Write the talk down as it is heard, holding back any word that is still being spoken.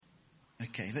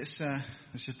Okay, let's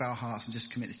just bow our hearts and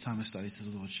just commit this time of study to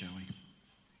the Lord, shall we?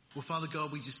 Well, Father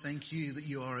God, we just thank you that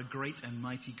you are a great and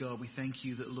mighty God. We thank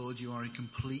you that, Lord, you are in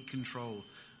complete control,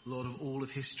 Lord, of all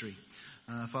of history.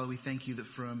 Father, we thank you that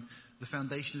from the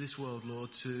foundation of this world,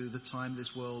 Lord, to the time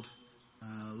this world,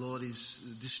 Lord, is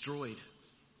destroyed.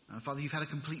 Father, you've had a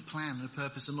complete plan and a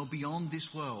purpose, and Lord, beyond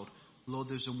this world, Lord,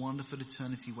 there's a wonderful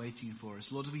eternity waiting for us.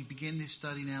 Lord, as we begin this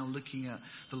study now looking at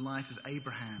the life of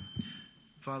Abraham,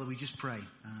 Father, we just pray,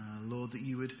 Lord, that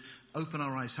you would open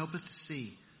our eyes, help us to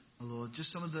see, Lord,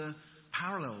 just some of the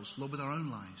parallels, Lord, with our own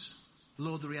lives.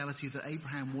 Lord, the reality that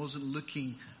Abraham wasn't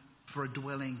looking for a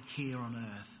dwelling here on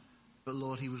earth, but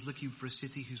Lord, he was looking for a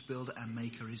city whose builder and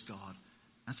maker is God.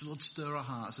 And so, Lord, stir our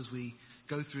hearts as we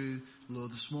go through,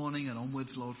 Lord, this morning and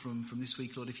onwards, Lord, from this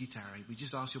week, Lord, if you tarry. We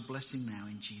just ask your blessing now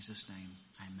in Jesus' name.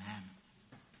 Amen.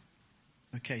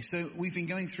 Okay, so we've been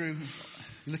going through,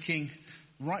 looking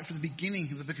right from the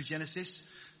beginning of the book of Genesis,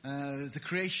 the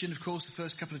creation, of course, the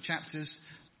first couple of chapters.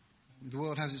 The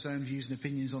world has its own views and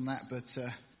opinions on that, but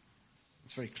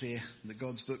it's very clear that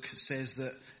God's book says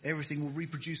that everything will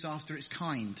reproduce after its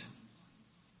kind.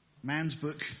 Man's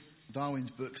book,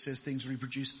 Darwin's book, says things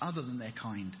reproduce other than their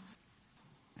kind.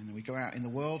 And when we go out in the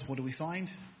world, what do we find?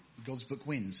 God's book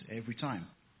wins every time.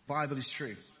 Bible is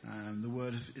true. The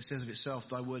word, it says of itself,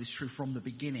 thy word is true from the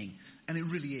beginning. And it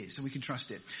really is, and we can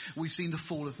trust it. We've seen the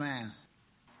fall of man.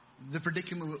 The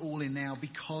predicament we're all in now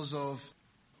because of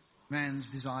man's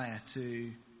desire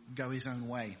to go his own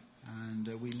way. And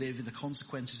we live in the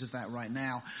consequences of that right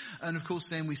now. And of course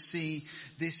then we see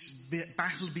this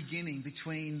battle beginning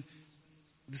between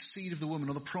the seed of the woman,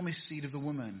 or the promised seed of the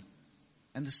woman,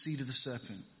 and the seed of the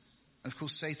serpent. Of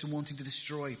course, Satan wanting to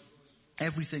destroy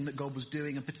everything that God was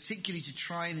doing, and particularly to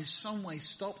try and in some way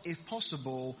stop, if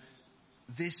possible,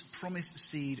 this promised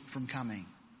seed from coming.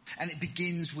 And it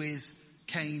begins with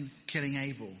Cain killing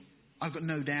Abel. I've got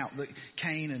no doubt that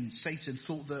Cain and Satan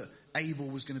thought that Abel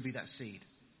was going to be that seed.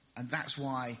 And that's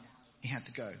why he had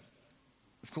to go.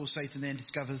 Of course, Satan then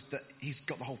discovers that he's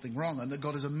got the whole thing wrong and that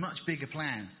God has a much bigger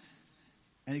plan.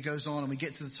 And he goes on and we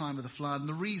get to the time of the flood. And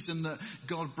the reason that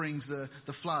God brings the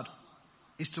flood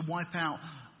is to wipe out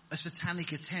a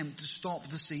satanic attempt to stop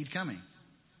the seed coming.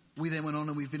 We then went on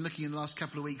and we've been looking in the last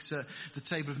couple of weeks at the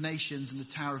Table of Nations and the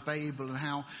Tower of Babel and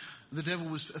how the devil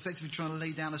was effectively trying to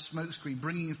lay down a smokescreen,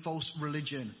 bringing in false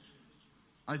religion,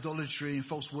 idolatry and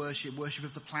false worship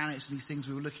of the planets and these things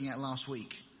we were looking at last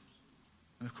week.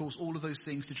 And of course all of those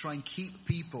things to try and keep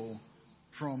people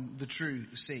from the true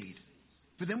seed.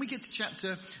 But then we get to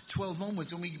chapter 12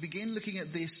 onwards and we begin looking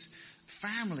at this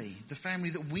family, the family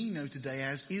that we know today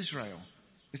as Israel.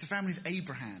 It's the family of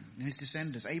Abraham and his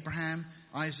descendants. Abraham,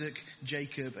 Isaac,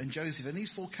 Jacob and Joseph. And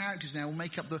these four characters now will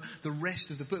make up the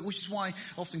rest of the book, which is why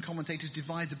often commentators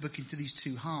divide the book into these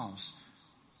two halves.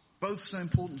 Both so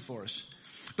important for us.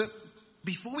 But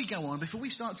before we go on, before we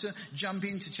start to jump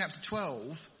into chapter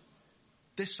 12,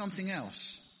 there's something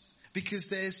else. Because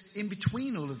there's, in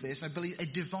between all of this, I believe, a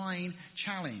divine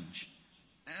challenge.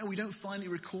 We don't find it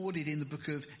recorded in the book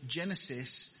of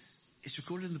Genesis. It's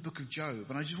recorded in the book of Job.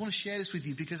 And I just want to share this with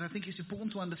you because I think it's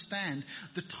important to understand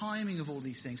the timing of all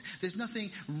these things. There's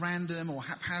nothing random or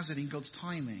haphazard in God's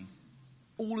timing.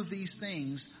 All of these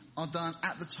things are done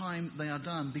at the time they are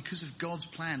done because of God's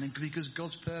plan and because of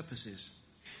God's purposes.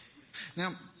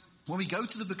 Now, when we go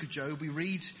to the book of Job, we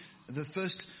read the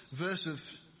first verse of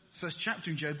first chapter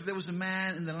in Job, that there was a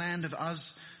man in the land of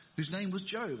Uz whose name was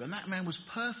Job. And that man was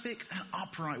perfect and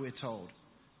upright, we're told.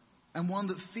 And one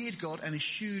that feared God and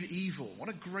eschewed evil. What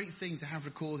a great thing to have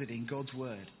recorded in God's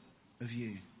word of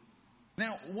you.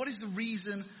 Now, what is the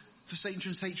reason for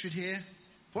Satan's hatred here?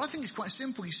 Well, I think it's quite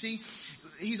simple. You see,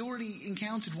 he's already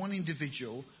encountered one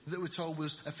individual that we're told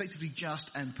was effectively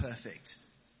just and perfect.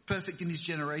 Perfect in his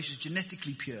generations,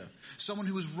 genetically pure. Someone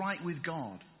who was right with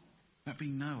God. That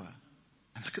being Noah.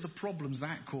 And look at the problems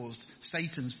that caused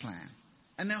Satan's plan.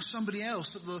 And now somebody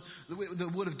else that the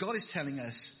word of God is telling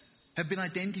us have been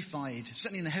identified,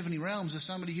 certainly in the heavenly realms, as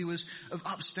somebody who was of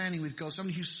upstanding with God,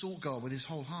 somebody who sought God with his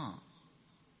whole heart.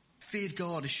 Feared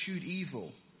God, eschewed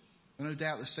evil. And no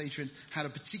doubt that Satan had a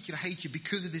particular hatred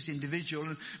because of this individual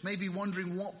and maybe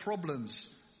wondering what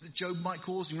problems that Job might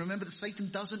cause him. Remember that Satan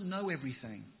doesn't know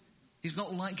everything. He's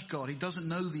not like God. He doesn't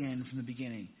know the end from the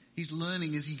beginning. He's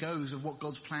learning as he goes of what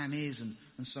God's plan is and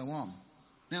so on.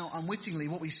 Now, unwittingly,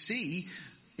 what we see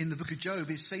in the book of Job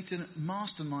is Satan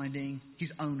masterminding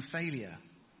his own failure.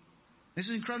 This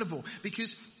is incredible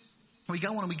because we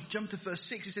go on and we jump to verse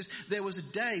 6. It says, there was a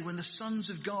day when the sons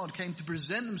of God came to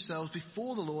present themselves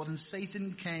before the Lord and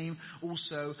Satan came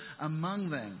also among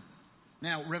them.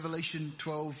 Now, Revelation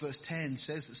 12 verse 10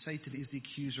 says that Satan is the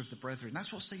accuser of the brethren.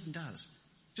 That's what Satan does.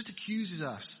 Just accuses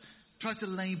us, tries to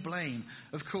lay blame.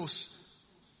 Of course,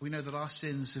 we know that our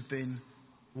sins have been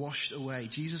washed away.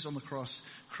 Jesus on the cross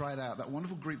cried out that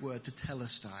wonderful Greek word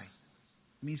tetelestai.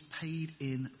 It means paid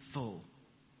in full.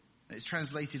 It's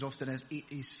translated often as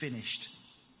it is finished.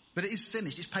 But it is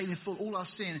finished. It's paid in full. All our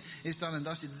sin is done and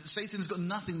dusted. Satan has got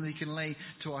nothing that he can lay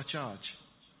to our charge.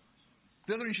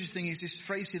 The other interesting thing is this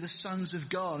phrase here, the sons of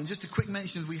God. And just a quick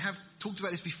mention, we have talked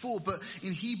about this before, but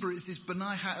in Hebrew it's this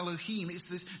B'nai Ha-Elohim. It's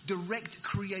this direct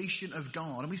creation of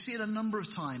God. And we see it a number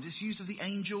of times. It's used of the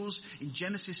angels in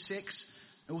Genesis 6,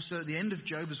 also at the end of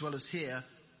Job as well as here.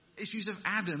 It's used of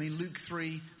Adam in Luke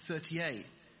 3:38.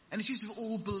 And it's used of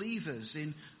all believers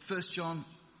in 1 John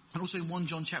and also in 1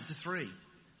 John chapter 3.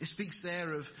 It speaks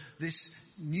there of this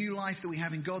new life that we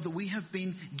have in God, that we have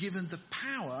been given the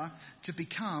power to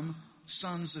become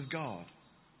sons of God.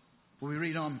 Well, we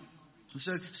read on.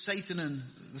 So Satan and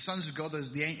the sons of God,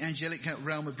 the angelic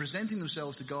realm, are presenting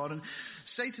themselves to God. And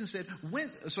Satan said,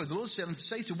 the Lord said unto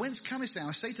Satan, whence comest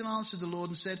thou? Satan answered the Lord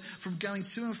and said, from going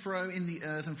to and fro in the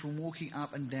earth and from walking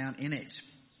up and down in it.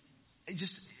 It's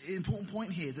just an important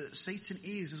point here that Satan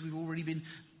is, as we've already been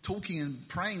talking and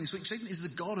praying this week, Satan is the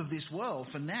God of this world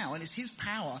for now, and it's his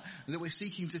power that we're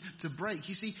seeking to break.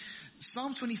 You see,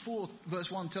 Psalm 24 verse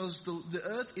 1 tells us the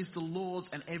earth is the Lord's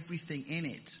and everything in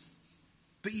it.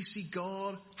 But you see,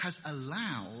 God has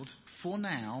allowed, for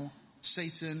now,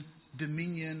 Satan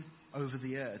dominion over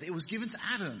the earth. It was given to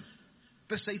Adam,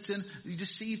 but Satan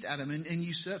deceived Adam and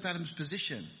usurped Adam's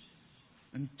position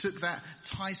and took that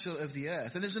title of the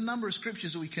earth. And there's a number of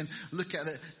scriptures that we can look at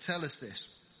that tell us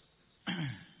this.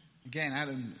 Again,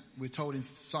 Adam, we're told in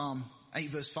Psalm 8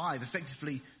 verse 5,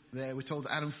 effectively there we're told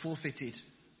that Adam forfeited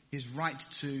his right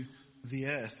to the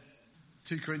earth.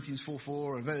 2 Corinthians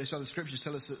 4:4 and various other scriptures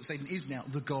tell us that Satan is now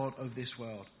the God of this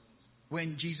world.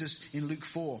 When Jesus in Luke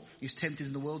 4 is tempted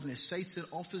in the wilderness, Satan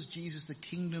offers Jesus the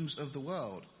kingdoms of the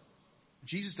world.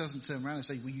 Jesus doesn't turn around and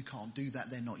say, well, you can't do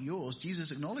that, they're not yours.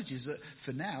 Jesus acknowledges that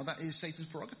for now that is Satan's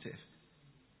prerogative.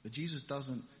 But Jesus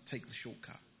doesn't take the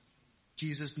shortcut.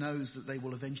 Jesus knows that they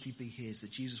will eventually be his,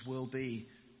 that Jesus will be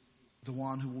the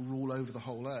one who will rule over the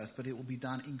whole earth, but it will be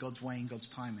done in God's way, in God's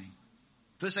timing.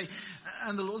 Verse 8,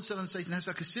 and the Lord said unto Satan, as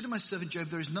I consider my servant Job,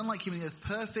 there is none like him in the earth,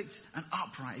 perfect and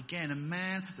upright. Again, a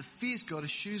man that fears God,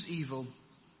 eschews evil.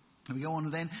 And we go on,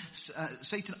 and then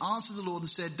Satan answered the Lord and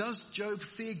said, does Job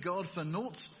fear God for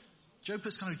naught? Job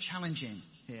is kind of challenging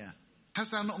here.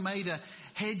 Hast thou not made a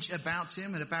hedge about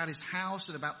him and about his house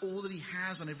and about all that he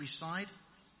has on every side?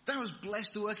 Thou hast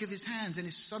blessed the work of his hands, and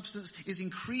his substance is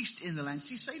increased in the land.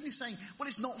 See, Satan is saying, well,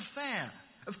 it's not fair.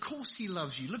 Of course he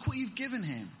loves you. Look what you've given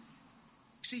him.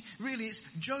 See, really, it's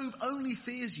Job only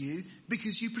fears you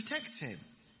because you protect him.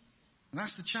 And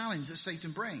that's the challenge that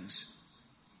Satan brings.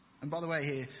 And by the way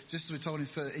here, just as we're told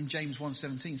in James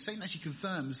 1:17, Satan actually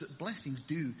confirms that blessings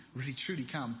do really truly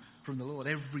come from the Lord.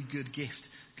 Every good gift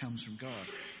comes from God.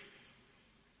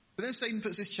 But then Satan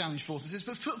puts this challenge forth and says,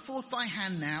 but put forth thy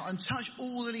hand now and touch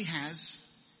all that he has,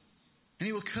 and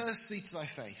he will curse thee to thy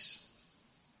face.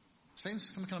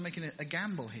 Satan's kind of making a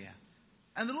gamble here.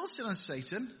 And the Lord said unto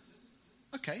Satan,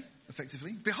 okay,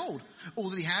 effectively, behold, all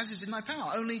that he has is in thy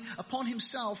power. Only upon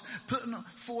himself put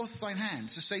forth thine hand.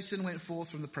 So Satan went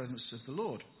forth from the presence of the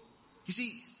Lord. You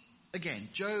see, again,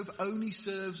 Job only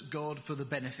serves God for the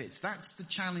benefits. That's the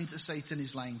challenge that Satan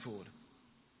is laying forward.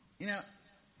 You know,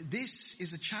 this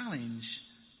is a challenge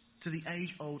to the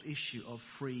age-old issue of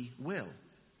free will.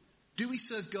 Do we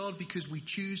serve God because we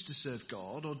choose to serve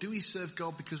God, or do we serve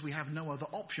God because we have no other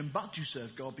option but to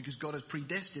serve God because God has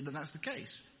predestined and that's the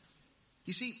case?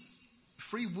 You see,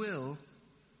 free will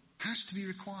has to be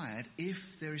required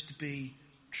if there is to be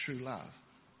true love.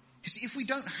 You see, if we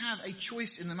don't have a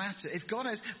choice in the matter, if God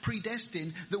has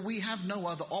predestined that we have no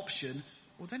other option,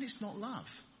 well, then it's not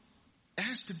love. It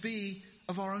has to be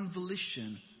of our own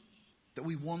volition that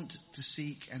we want to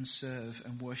seek and serve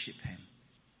and worship him.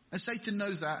 And Satan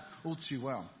knows that all too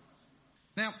well.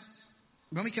 Now,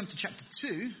 when we come to chapter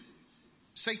 2,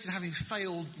 Satan having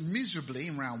failed miserably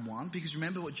in round 1, because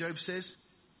remember what Job says,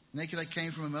 naked I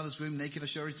came from my mother's womb, naked I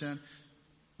shall return.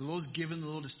 The Lord has given, the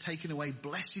Lord has taken away,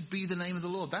 blessed be the name of the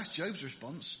Lord. That's Job's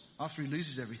response after he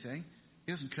loses everything.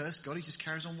 He doesn't curse God, he just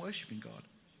carries on worshipping God.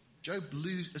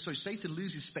 Satan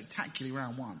loses spectacularly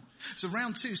round 1. So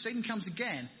round 2, Satan comes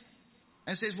again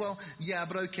and says, well, yeah,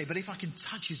 but okay, but if I can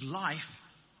touch his life,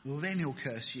 well, then he'll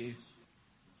curse you.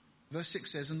 Verse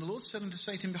 6 says, and the Lord said unto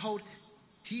Satan, behold,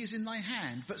 he is in thy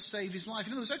hand, but save his life.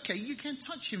 In other words, okay, you can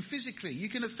touch him physically, you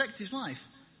can affect his life,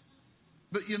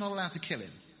 but you're not allowed to kill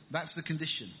him. That's the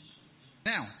condition.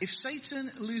 Now, if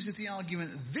Satan loses the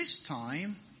argument this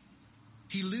time,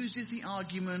 he loses the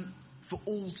argument for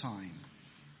all time.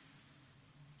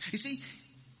 You see,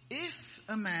 if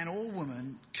a man or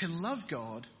woman can love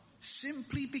God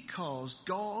simply because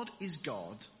God is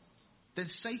God, then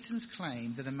Satan's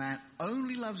claim that a man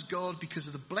only loves God because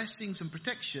of the blessings and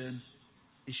protection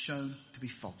is shown to be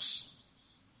false.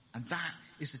 And that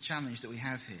is the challenge that we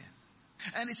have here.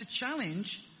 And it's a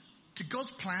challenge to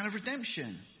God's plan of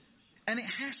redemption. And it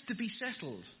has to be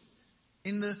settled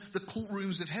in the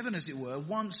courtrooms of heaven, as it were,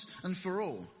 once and for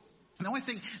all. Now, I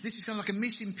think this is kind of like a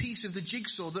missing piece of the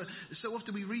jigsaw that so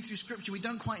often we read through Scripture, we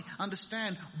don't quite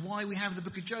understand why we have the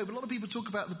book of Job. A lot of people talk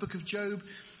about the book of Job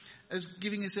as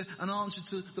giving us an answer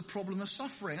to the problem of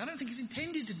suffering. I don't think it's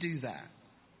intended to do that.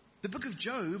 The book of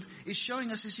Job is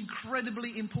showing us this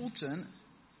incredibly important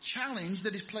challenge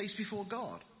that is placed before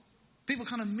God. People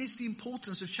kind of miss the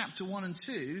importance of chapter 1 and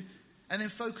 2 and then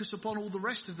focus upon all the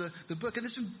rest of the book. And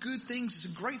there's some good things,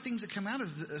 some great things that come out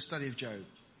of the study of Job.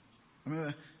 I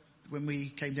remember when we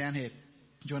came down here,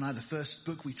 Joe and I, the first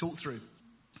book we talked through,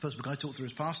 the first book I taught through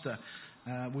as pastor,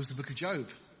 was the book of Job.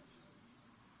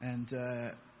 And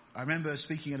I remember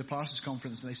speaking at a pastor's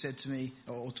conference, and they said to me,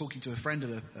 or talking to a friend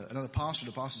at another pastor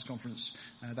at a pastor's conference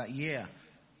that year,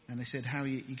 and they said, "How are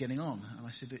you getting on?" And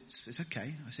I said, it's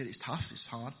okay. I said, "It's tough, it's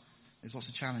hard. There's lots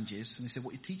of challenges." And they said,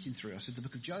 "What are you teaching through?" I said, "The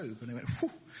book of Job." And they went,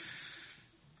 "Whew."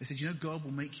 They said, "You know, God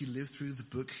will make you live through the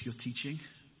book you're teaching."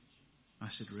 I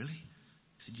said, "Really?"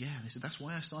 I said, "Yeah." And they said, "That's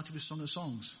why I started with Song of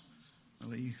Songs." I'll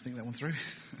let you think that one through.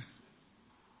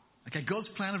 Okay, God's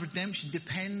plan of redemption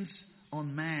depends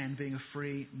on man being a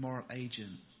free moral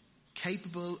agent,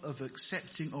 capable of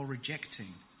accepting or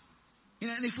rejecting. You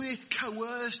know, and if we're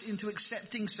coerced into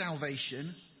accepting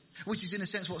salvation, which is in a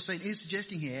sense what Satan is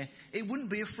suggesting here, it wouldn't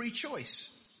be a free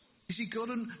choice. You see, God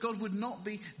would not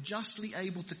be justly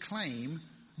able to claim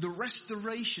the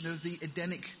restoration of the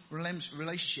Edenic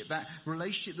relationship, that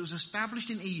relationship that was established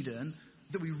in Eden,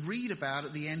 that we read about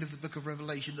at the end of the book of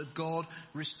Revelation, that God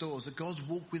restores, that God's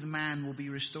walk with man will be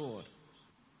restored.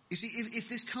 You see, if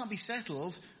this can't be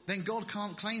settled, then God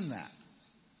can't claim that.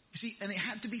 You see, and it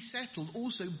had to be settled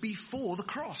also before the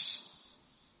cross.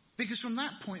 Because from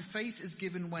that point, faith has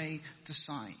given way to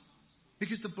sight.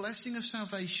 Because the blessing of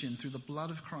salvation through the blood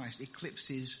of Christ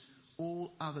eclipses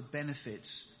all other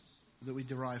benefits that we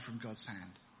derive from God's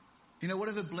hand. You know,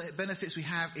 whatever benefits we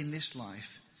have in this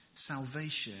life,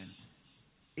 salvation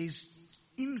is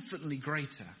infinitely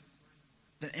greater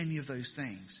than any of those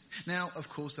things. Now, of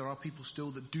course, there are people still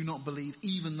that do not believe,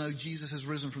 even though Jesus has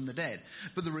risen from the dead.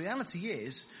 But the reality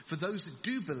is, for those that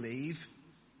do believe,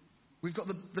 we've got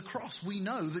the cross. We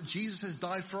know that Jesus has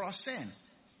died for our sin.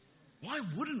 Why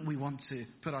wouldn't we want to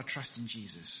put our trust in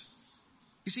Jesus?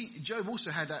 You see, Job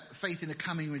also had that faith in a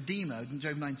coming Redeemer. In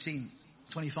Job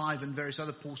 19:25 and various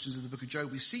other portions of the book of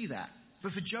Job, we see that.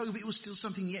 But for Job, it was still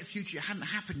something yet future. It hadn't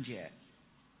happened yet.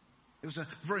 It was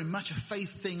very much a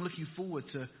faith thing, looking forward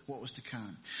to what was to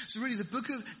come. So really, the book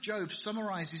of Job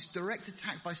summarizes direct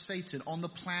attack by Satan on the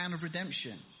plan of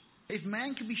redemption. If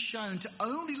man can be shown to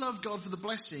only love God for the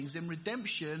blessings, then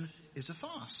redemption is a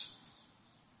farce.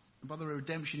 And by the way,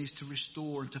 redemption is to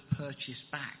restore and to purchase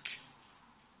back.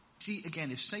 See, again,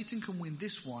 if Satan can win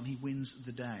this one, he wins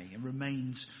the day and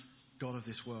remains God of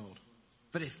this world.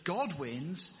 But if God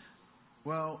wins,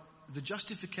 well, the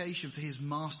justification for his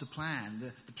master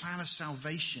plan, the plan of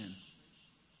salvation,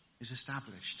 is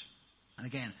established. And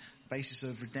again, the basis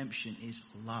of redemption is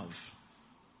love.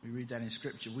 We read that in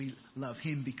Scripture. We love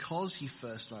him because he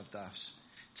first loved us.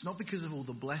 It's not because of all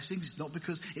the blessings.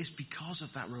 It's because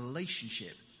of that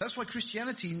relationship. That's why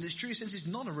Christianity, in its truest sense, is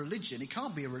not a religion. It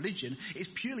can't be a religion. It's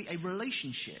purely a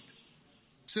relationship.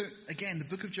 So again, the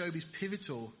book of Job is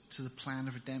pivotal to the plan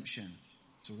of redemption.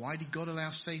 So why did God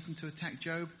allow Satan to attack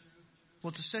Job?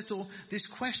 Well, to settle this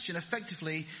question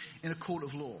effectively in a court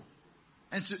of law.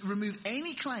 And to remove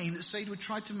any claim that Satan would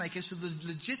try to make as to the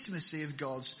legitimacy of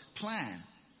God's plan.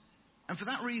 And for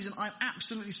that reason, I'm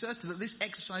absolutely certain that this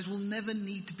exercise will never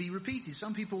need to be repeated.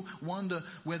 Some people wonder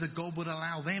whether God would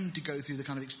allow them to go through the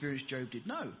kind of experience Job did.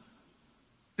 No.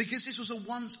 Because this was a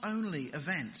once only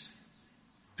event.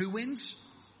 Who wins?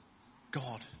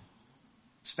 God.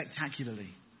 Spectacularly.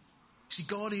 See,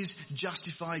 God is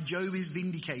justified. Job is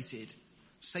vindicated.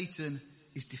 Satan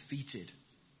is defeated.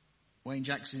 Wayne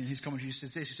Jackson in his commentary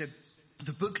says this. He said,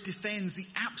 the book defends the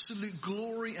absolute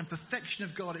glory and perfection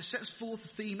of God. It sets forth the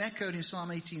theme echoed in Psalm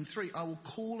 18:3. I will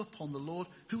call upon the Lord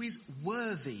who is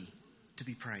worthy to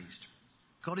be praised.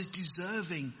 God is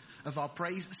deserving of our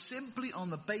praise simply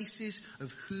on the basis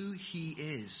of who he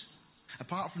is,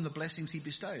 apart from the blessings he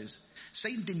bestows.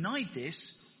 Satan denied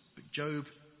this, but Job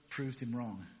proved him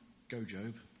wrong. Go,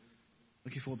 Job.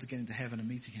 Looking forward to getting to heaven and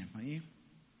meeting him, aren't you?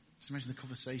 Just imagine the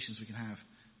conversations we can have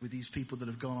with these people that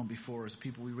have gone on before us,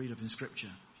 people we read of in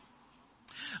Scripture.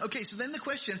 Okay, so then the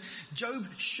question, Job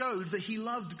showed that he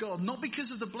loved God, not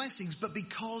because of the blessings, but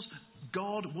because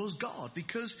God was God,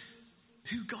 because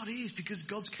who God is, because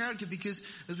God's character, because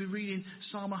as we read in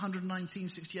Psalm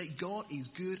 119:68, God is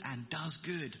good and does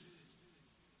good.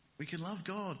 We can love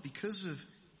God because of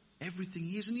everything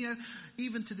he is. And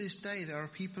even to this day, there are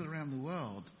people around the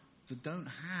world that don't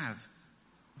have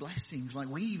blessings like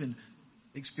we even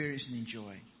experience and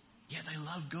enjoy. Yet they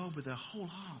love God with their whole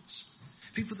hearts.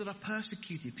 People that are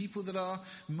persecuted, people that are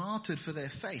martyred for their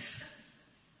faith.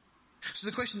 So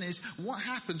the question is, what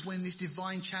happens when this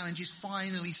divine challenge is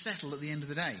finally settled at the end of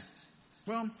the day?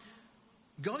 Well,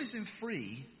 God is then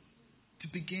free to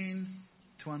begin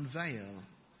to unveil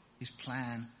his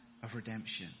plan of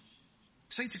redemption.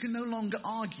 Satan can no longer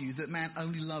argue that man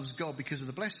only loves God because of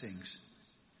the blessings.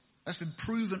 That's been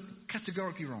proven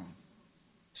categorically wrong.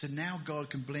 So now God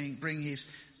can bring his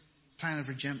plan of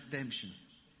redemption.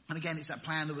 And again, it's that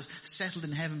plan that was settled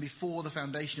in heaven before the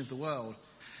foundation of the world.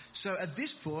 So at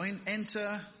this point,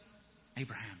 enter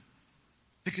Abraham.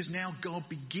 Because now God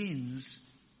begins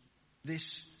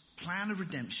this plan of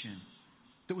redemption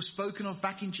that was spoken of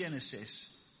back in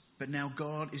Genesis. But now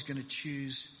God is going to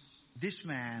choose this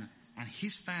man and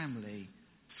his family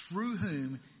through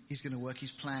whom he's going to work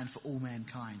his plan for all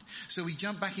mankind. So we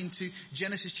jump back into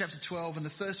Genesis chapter 12, and the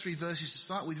first 3 verses to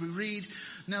start with, we read,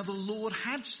 "Now the Lord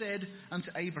had said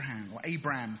unto Abraham," or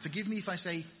Abram, forgive me if I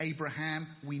say Abraham,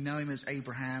 we know him as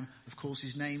Abraham. Of course,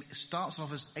 his name starts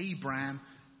off as Abram.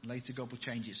 Later God will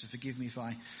change it, so forgive me if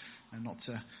I am not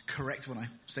correct when I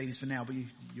say this for now, but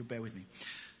you'll bear with me.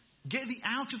 "Get thee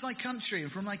out of thy country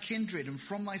and from thy kindred and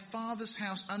from thy father's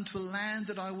house unto a land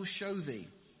that I will show thee.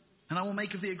 And I will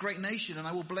make of thee a great nation, and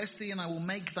I will bless thee, and I will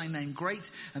make thy name great,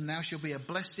 and thou shalt be a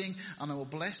blessing, and I will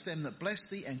bless them that bless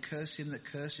thee, and curse him that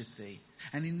curseth thee.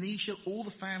 And in thee shall all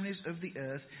the families of the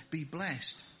earth be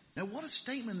blessed." Now what a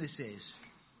statement this is.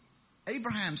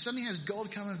 Abraham suddenly has God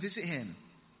come and visit him.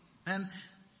 And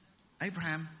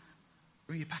Abraham,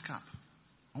 bring you back up.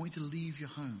 I want you to leave your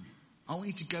home. I want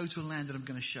you to go to a land that I'm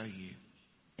going to show you.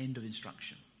 End of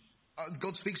instruction.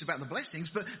 God speaks about the blessings,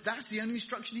 but that's the only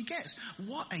instruction he gets.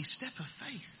 What a step of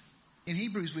faith. In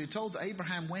Hebrews, we are told that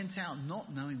Abraham went out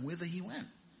not knowing whither he went.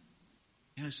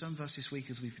 Some of us this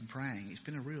week as we've been praying, it's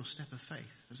been a real step of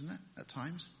faith, hasn't it? At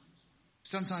times.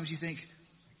 Sometimes you think,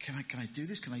 can I do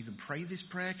this? Can I even pray this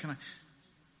prayer?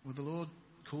 Well, the Lord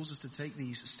calls us to take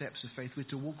these steps of faith. We're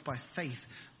to walk by faith,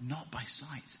 not by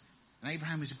sight. And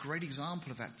Abraham is a great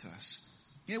example of that to us.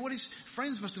 What his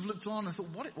friends must have looked on and thought,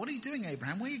 what are you doing,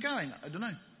 Abraham? Where are you going? I don't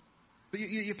know. But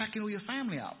you're packing all your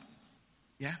family up.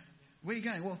 Yeah? Where are you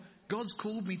going? Well, God's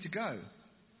called me to go.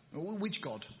 Well, which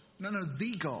God? No,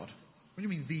 the God. What do you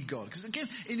mean, the God? Because again,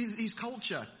 in his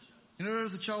culture,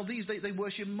 the Chaldees, they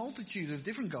worship a multitude of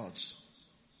different gods.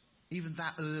 Even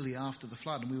that early after the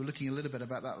flood. And we were looking a little bit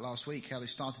about that last week, how they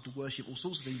started to worship all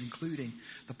sorts of things, including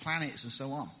the planets and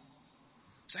so on.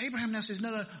 So Abraham now says,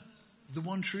 no, the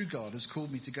one true God has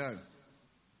called me to go.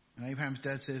 And Abraham's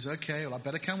dad says, okay, well, I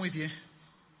better come with you.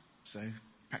 So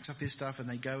packs up his stuff and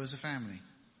they go as a family.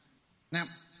 Now,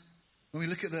 when we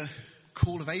look at the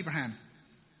call of Abraham,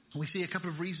 we see a couple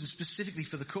of reasons specifically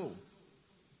for the call.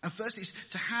 And first is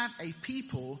to have a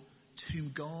people to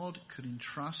whom God could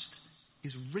entrust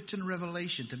his written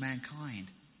revelation to mankind.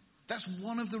 That's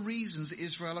one of the reasons that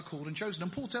Israel are called and chosen.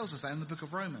 And Paul tells us that in the book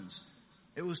of Romans.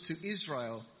 It was to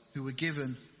Israel who were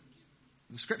given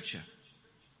the scripture.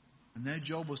 And their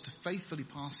job was to faithfully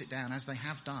pass it down as they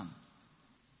have done.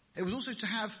 It was also to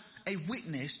have a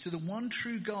witness to the one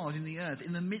true God in the earth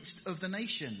in the midst of the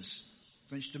nations.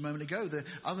 I mentioned a moment ago, the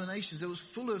other nations, it was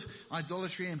full of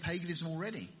idolatry and paganism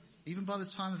already, even by the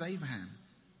time of Abraham.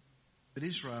 But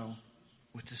Israel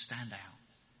were to stand out.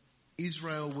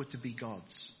 Israel were to be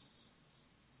God's.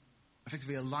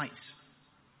 Effectively a light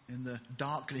in the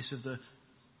darkness of the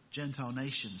Gentile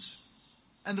nations.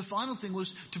 And the final thing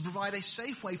was to provide a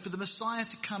safe way for the Messiah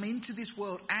to come into this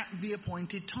world at the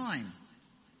appointed time.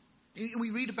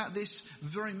 We read about this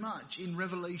very much in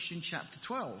Revelation chapter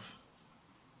 12.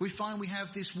 We find we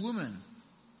have this woman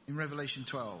in Revelation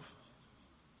 12.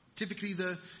 Typically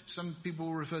some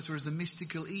people refer to her as the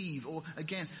mystical Eve, or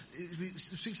again, it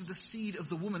speaks of the seed of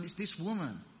the woman. It's this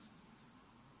woman.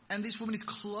 And this woman is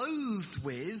clothed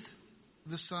with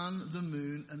the sun, the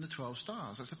moon, and the 12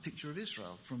 stars. That's a picture of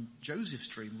Israel from Joseph's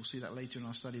dream. We'll see that later in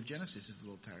our study of Genesis if the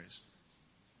Lord tarries.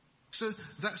 So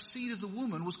that seed of the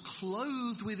woman was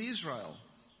clothed with Israel.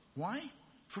 Why?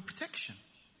 For protection.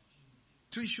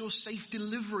 to ensure safe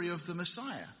delivery of the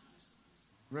Messiah.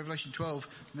 Revelation 12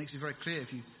 makes it very clear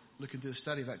if you look into a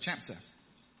study of that chapter.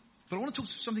 But I want to talk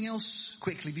something else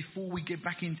quickly before we get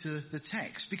back into the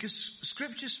text, because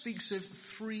Scripture speaks of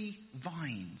 3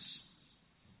 vines.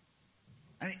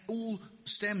 And it all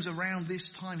stems around this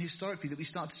time historically that we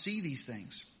start to see these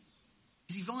things.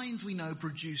 You see, vines, we know,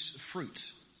 produce fruit.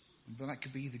 But that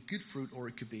could be either good fruit or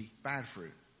it could be bad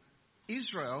fruit.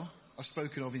 Israel are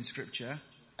spoken of in Scripture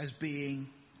as being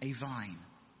a vine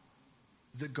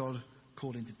that God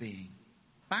called into being.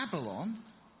 Babylon,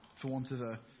 for want of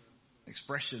an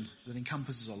expression that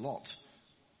encompasses a lot,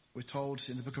 we're told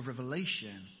in the book of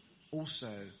Revelation,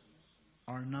 also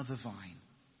are another vine,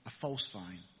 a false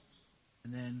vine.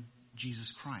 And then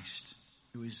Jesus Christ,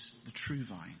 who is the true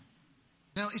vine.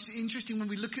 Now, it's interesting when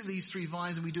we look at these 3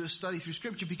 vines and we do a study through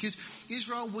Scripture, because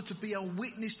Israel were to be a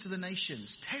witness to the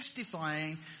nations,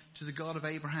 testifying to the God of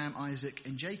Abraham, Isaac,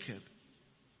 and Jacob.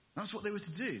 That's what they were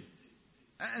to do.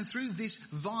 And through this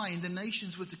vine, the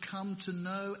nations were to come to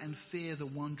know and fear the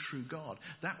one true God.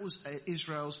 That was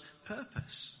Israel's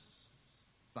purpose.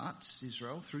 But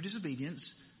Israel, through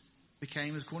disobedience,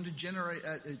 became, according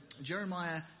to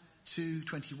Jeremiah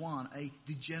 2:21, a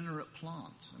degenerate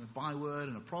plant, and a byword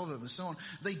and a proverb and so on.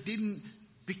 They didn't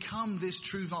become this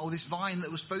true vine, or this vine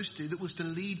that was supposed to, that was to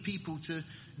lead people to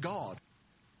God.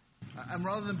 And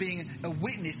rather than being a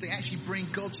witness, they actually bring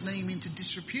God's name into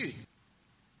disrepute.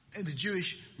 And the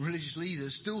Jewish religious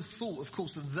leaders still thought, of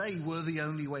course, that they were the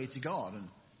only way to God. And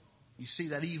you see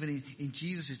that even in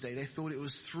Jesus' day, they thought it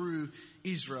was through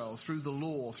Israel, through the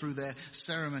law, through their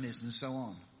ceremonies and so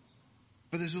on.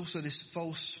 But there's also this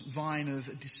false vine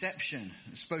of deception,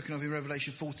 spoken of in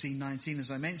Revelation 14:19, as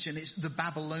I mentioned. It's the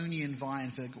Babylonian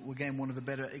vine, for again, want of a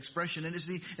better expression. And it's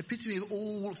the epitome of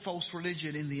all false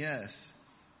religion in the earth.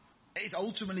 It's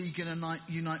ultimately going to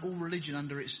unite all religion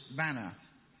under its banner.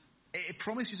 It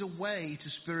promises a way to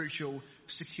spiritual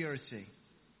security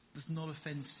that's not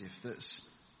offensive, that's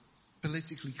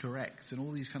politically correct, and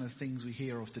all these kind of things we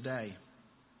hear of today.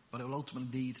 But it will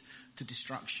ultimately lead to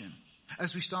destruction.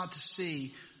 As we start to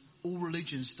see all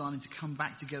religions starting to come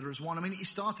back together as one. I mean, it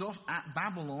started off at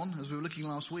Babylon, as we were looking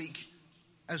last week,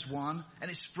 as one, and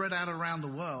it spread out around the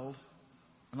world.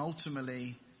 And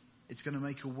ultimately, it's going to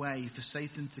make a way for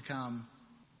Satan to come,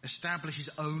 establish his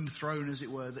own throne, as it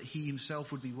were, that he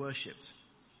himself would be worshipped.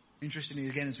 Interestingly,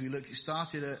 again, as we looked, it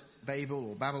started at Babel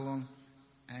or Babylon,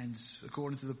 and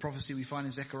according to the prophecy we find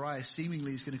in Zechariah,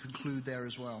 seemingly it's going to conclude there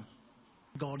as well.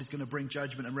 God is going to bring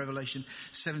judgment, and Revelation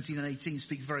 17 and 18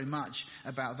 speak very much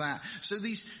about that. So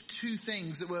these 2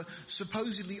 things that were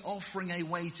supposedly offering a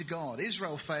way to God.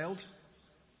 Israel failed.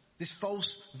 This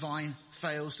false vine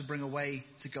fails to bring a way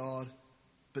to God.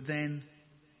 But then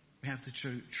we have the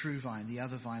true vine, the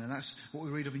other vine. And that's what we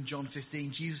read of in John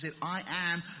 15. Jesus said, I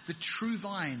am the true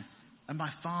vine, and my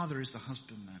Father is the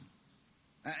husbandman.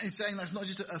 And saying that's not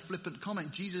just a flippant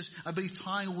comment. Jesus, I believe,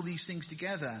 tying all these things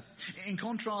together. In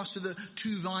contrast to the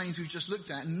 2 vines we've just looked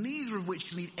at, neither of which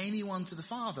can lead anyone to the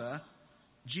Father,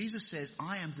 Jesus says,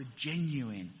 I am the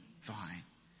genuine vine.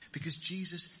 Because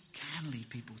Jesus can lead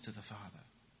people to the Father.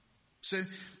 So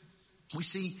we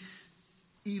see,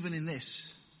 even in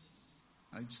this,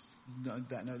 I just note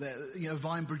that,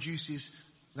 vine produces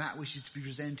that which is to be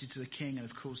presented to the King. And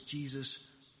of course, Jesus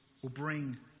will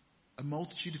bring a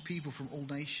multitude of people from all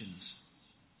nations,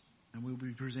 and will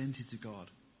be presented to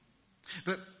God.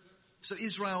 But, so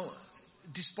Israel,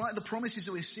 despite the promises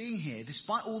that we're seeing here,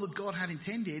 despite all that God had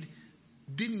intended,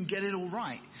 didn't get it all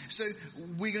right. So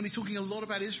we're going to be talking a lot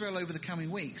about Israel over the coming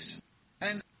weeks.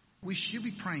 And we should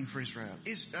be praying for Israel.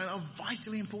 Israel are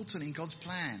vitally important in God's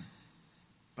plan.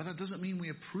 But that doesn't mean we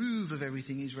approve of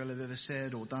everything Israel have ever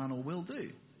said or done or will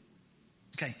do.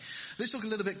 Okay, let's talk a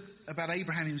little bit about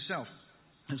Abraham himself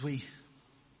as we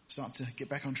start to get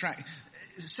back on track.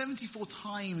 74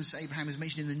 times Abraham is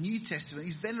mentioned in the New Testament.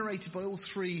 He's venerated by all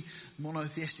 3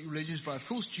 monotheistic religions, by, of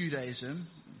course, Judaism,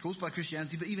 of course, by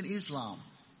Christianity, but even Islam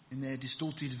in their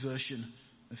distorted version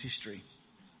of history.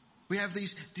 We have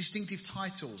these distinctive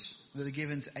titles that are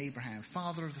given to Abraham: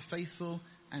 Father of the Faithful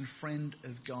and Friend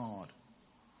of God.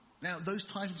 Now, those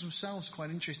titles themselves are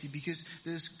quite interesting, because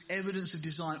there's evidence of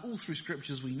design all through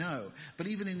Scripture, as we know. But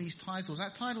even in these titles,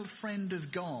 that title, Friend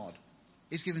of God,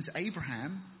 is given to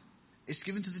Abraham. It's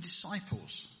given to the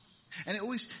disciples. And it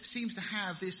always seems to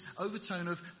have this overtone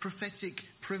of prophetic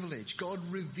privilege. God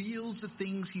reveals the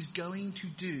things he's going to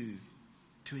do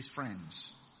to his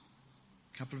friends.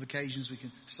 A couple of occasions we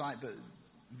can cite, but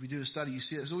if we do a study, you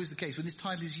see that's always the case when this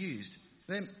title is used.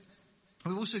 Then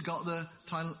we've also got the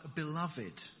title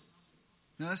Beloved.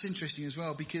 Now that's interesting as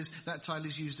well, because that title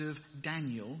is used of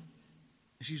Daniel,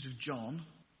 It's used of John,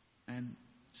 and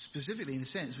specifically, in a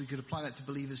sense, we could apply that to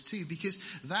believers too, because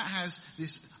that has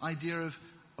this idea of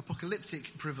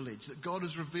apocalyptic privilege, that God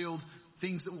has revealed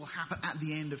things that will happen at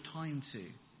the end of time too.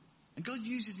 And God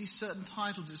uses these certain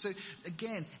titles. So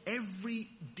again, every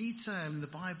detail in the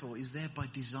Bible is there by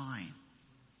design.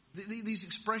 These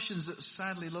expressions that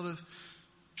sadly a lot of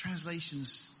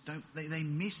translations they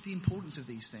miss the importance of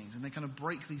these things, and they kind of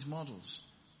break these models.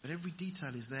 But every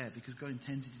detail is there because God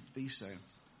intended it to be so.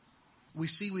 We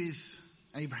see with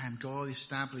Abraham, God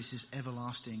established his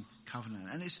everlasting covenant.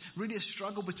 And it's really a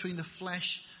struggle between the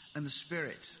flesh and the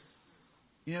spirit.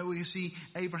 You know, we can see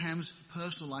Abraham's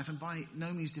personal life, and by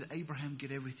no means did Abraham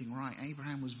get everything right.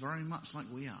 Abraham was very much like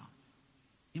we are.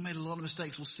 He made a lot of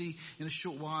mistakes. We'll see in a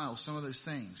short while some of those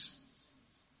things.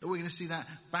 But we're going to see that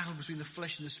battle between the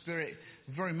flesh and the spirit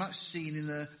very much seen in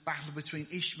the battle between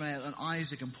Ishmael and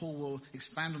Isaac, and Paul will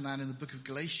expand on that in the book of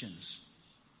Galatians.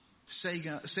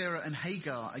 Sarah and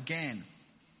Hagar, again,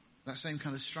 that same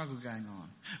kind of struggle going on.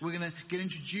 We're going to get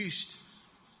introduced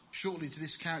shortly to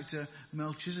this character,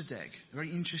 Melchizedek. A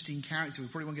very interesting character. We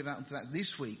probably won't get out into that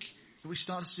this week. But we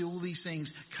start to see all these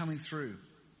things coming through.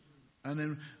 And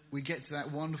then we get to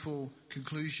that wonderful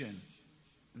conclusion,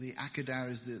 the Akedah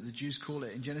as the Jews call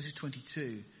it, in Genesis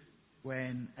 22,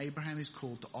 when Abraham is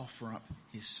called to offer up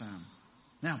his son.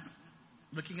 Now,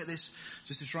 looking at this,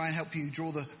 just to try and help you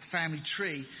draw the family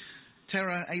tree,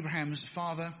 Terah, Abraham's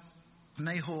father,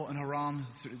 Nahor and Haran,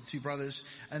 the two brothers,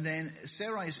 and then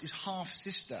Sarai is his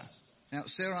half-sister. Now,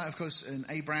 Sarai, of course, and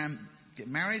Abraham get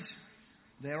married.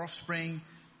 Their offspring,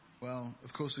 well,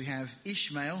 of course, we have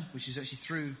Ishmael, which is actually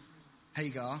through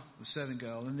Hagar, the servant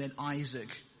girl, and then Isaac,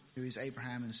 who is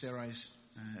Abraham and Sarai's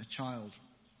child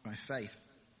by faith.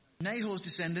 Nahor's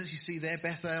descendants, you see there,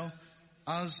 Bethuel,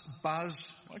 Uz,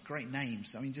 Buz, what great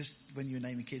names. I mean, just when you're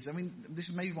naming kids. I mean, this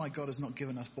is maybe why God has not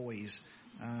given us boys.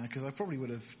 Because I probably would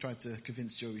have tried to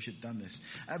convince Joe we should have done this.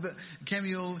 But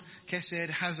Kemuel, Kesed,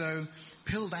 Hazo,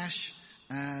 Pildash,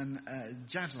 and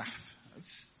Jadlaph.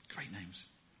 That's great names.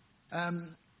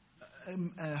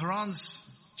 Haran's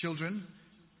children,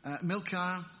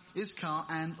 Milcah, Iscah,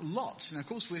 and Lot. Now, of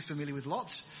course, we're familiar with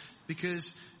Lot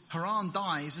because Haran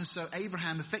dies, and so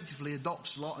Abraham effectively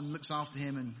adopts Lot and looks after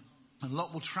him, and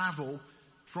Lot will travel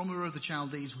from Ur of the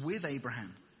Chaldees with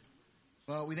Abraham.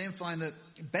 Well, we then find that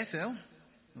Bethuel,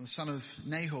 the son of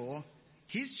Nahor,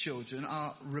 his children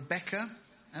are Rebekah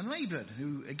and Laban,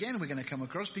 who again we're going to come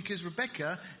across because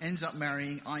Rebekah ends up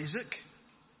marrying Isaac,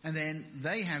 and then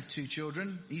they have two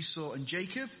children, Esau and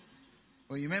Jacob.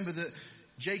 Well, you remember that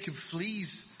Jacob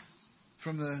flees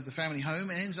from the family home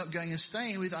and ends up going and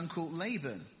staying with Uncle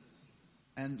Laban.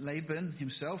 And Laban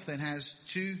himself then has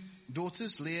two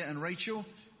daughters, Leah and Rachel.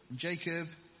 And Jacob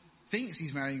thinks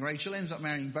he's marrying Rachel, ends up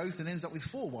marrying both, and ends up with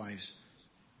 4 wives.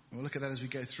 We'll look at that as we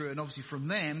go through. And obviously from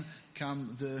them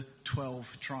come the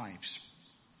 12 tribes.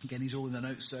 Again, these are all in the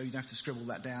notes, so you don't have to scribble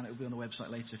that down. It'll be on the website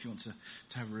later if you want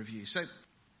to have a review. So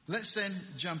let's then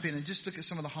jump in and just look at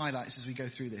some of the highlights as we go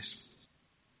through this.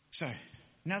 So,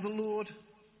 now the Lord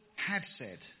had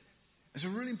said. It's a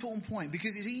really important point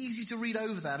because it's easy to read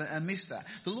over that and miss that.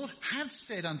 The Lord had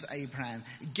said unto Abraham,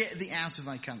 get thee out of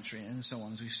thy country, and so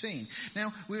on, as we've seen.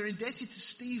 Now, we're indebted to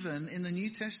Stephen in the New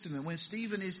Testament when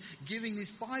Stephen is giving this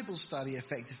Bible study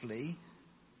effectively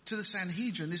to the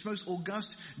Sanhedrin, this most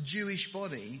august Jewish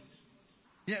body.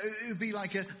 You know, it would be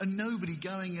like a nobody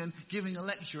going and giving a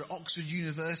lecture at Oxford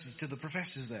University to the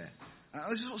professors there.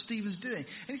 This is what Stephen's doing.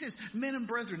 And he says, men and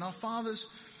brethren, our fathers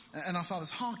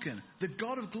hearken. The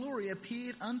God of glory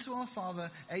appeared unto our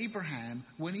father Abraham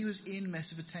when he was in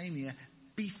Mesopotamia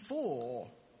before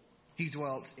he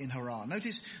dwelt in Haran.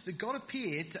 Notice that God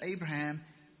appeared to Abraham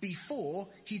before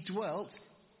he dwelt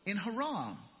in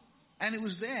Haran. And it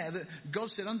was there that God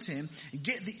said unto him,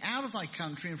 get thee out of thy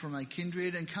country and from thy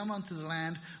kindred and come unto the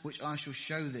land which I shall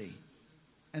show thee.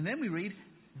 And then we read,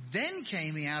 then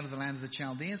came he out of the land of the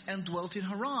Chaldeans and dwelt in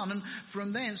Haran. And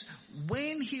from thence,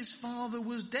 when his father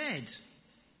was dead,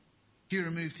 he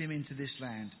removed him into this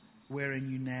land wherein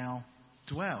you now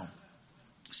dwell.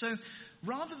 So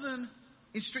rather than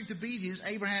in strict obedience,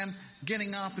 Abraham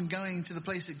getting up and going to the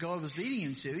place that God was leading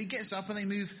him to, he gets up and they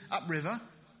move upriver,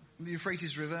 the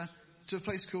Euphrates River, to a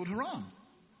place called Haran.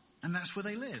 And that's where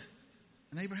they live.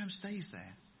 And Abraham stays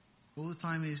there all the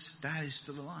time his dad is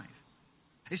still alive.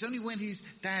 It's only when his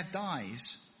dad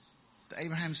dies that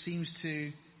Abraham seems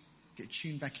to get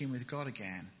tuned back in with God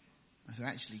again. And so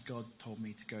actually God told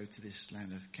me to go to this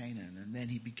land of Canaan. And then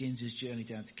he begins his journey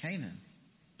down to Canaan.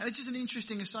 And it's just an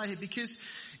interesting aside here, because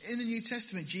in the New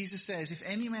Testament, Jesus says, if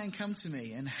any man come to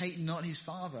me and hate not his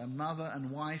father and mother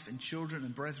and wife and children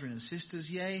and brethren and sisters,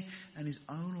 yea, and his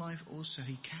own life also,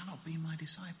 he cannot be my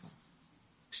disciple.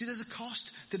 See, there's a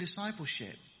cost to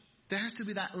discipleship. There has to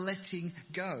be that letting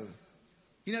go.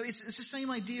 You know, it's the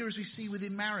same idea as we see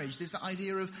within marriage. There's the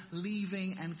idea of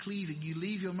leaving and cleaving. You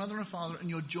leave your mother and father and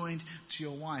you're joined to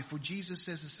your wife. Well, Jesus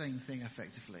says the same thing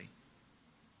effectively.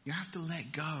 You have to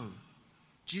let go.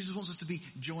 Jesus wants us to be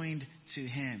joined to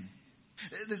him.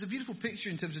 There's a beautiful picture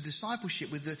in terms of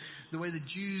discipleship with the way the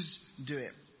Jews do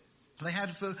it. They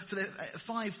had for their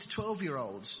 5 to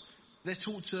 12-year-olds, they're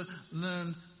taught to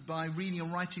learn by reading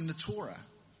and writing the Torah.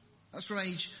 That's from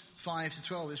age 5 to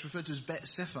 12. It's referred to as Bet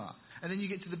Sefer. And then you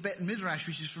get to the Bet Midrash,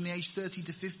 which is from the age 13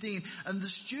 to 15. And the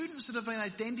students that have been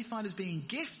identified as being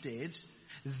gifted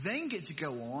then get to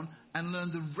go on and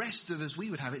learn the rest of, as we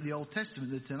would have it, the Old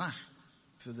Testament, the Tanakh,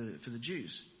 for the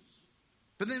Jews.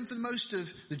 But then for most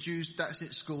of the Jews, that's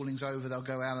it, schooling's over. They'll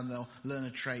go out and they'll learn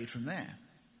a trade from there.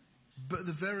 But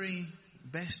the very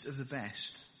best of the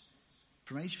best,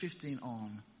 from age 15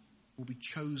 on, will be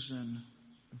chosen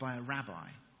by a rabbi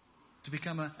to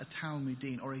become a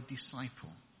Talmudim or a disciple.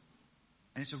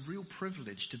 And it's a real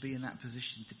privilege to be in that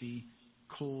position, to be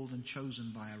called and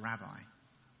chosen by a rabbi.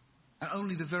 And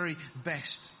only the very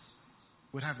best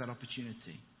would have that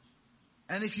opportunity.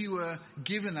 And if you were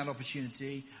given that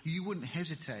opportunity, you wouldn't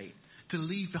hesitate to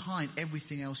leave behind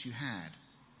everything else you had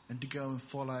and to go and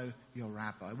follow your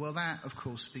rabbi. Well, that, of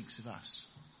course, speaks of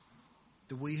us.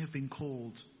 That we have been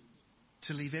called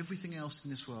to leave everything else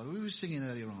in this world. We were singing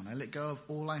earlier on, I let go of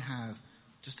all I have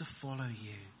just to follow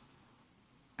you.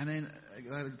 And then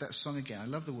that song again, I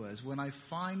love the words. When I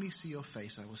finally see your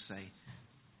face, I will say,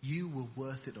 you were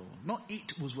worth it all. Not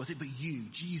it was worth it, but you,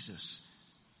 Jesus,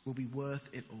 will be worth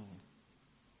it all.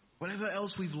 Whatever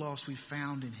else we've lost, we've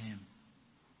found in him.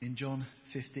 In John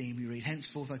 15 we read,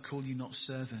 henceforth I call you not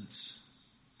servants,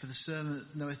 for the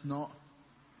servant knoweth not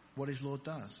what his Lord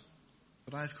does.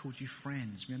 But I have called you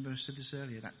friends. Remember I said this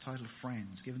earlier, that title of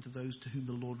friends, given to those to whom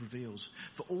the Lord reveals.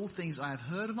 For all things I have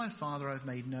heard of my Father I have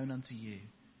made known unto you.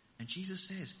 And Jesus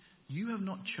says, you have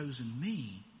not chosen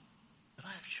me, but I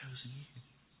have chosen you.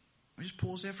 I just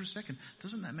pause there for a second.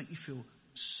 Doesn't that make you feel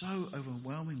so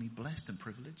overwhelmingly blessed and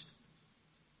privileged?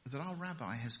 That our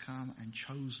rabbi has come and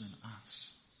chosen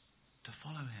us to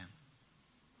follow him.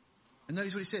 And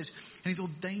notice what he says. And he's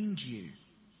ordained you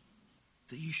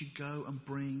that you should go and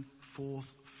bring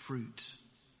forth fruit.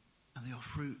 And that your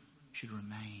fruit should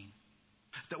remain.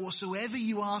 That whatsoever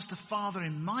you ask the Father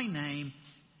in my name,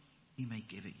 he may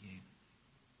give it you.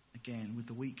 Again, with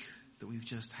the week that we've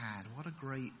just had, what a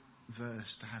great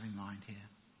verse to have in mind here.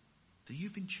 That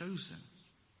you've been chosen.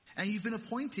 And you've been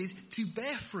appointed to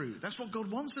bear fruit. That's what God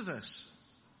wants of us.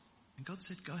 And God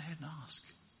said, go ahead and ask.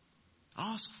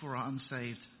 Ask for our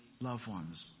unsaved loved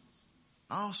ones.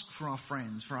 Ask for our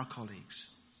friends, for our colleagues.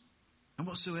 And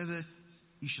whatsoever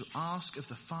you shall ask of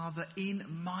the Father in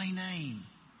my name,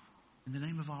 in the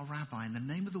name of our rabbi, in the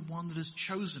name of the one that has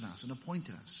chosen us and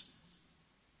appointed us,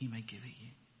 he may give it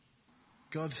you.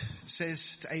 God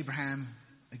says to Abraham,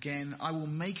 again, I will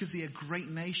make of thee a great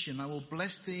nation. I will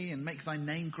bless thee and make thy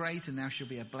name great, and thou shalt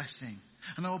be a blessing.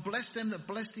 And I will bless them that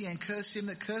bless thee, and curse him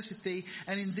that curseth thee.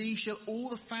 And in thee shall all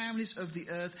the families of the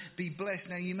earth be blessed.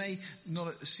 Now you may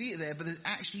not see it there, but there's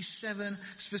actually 7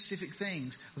 specific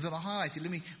things that are highlighted.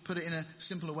 Let me put it in a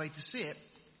simpler way to see it.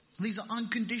 These are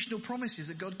unconditional promises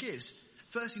that God gives.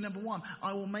 Firstly, number 1,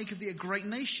 I will make of thee a great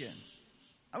nation.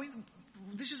 I mean,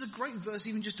 this is a great verse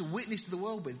even just to witness to the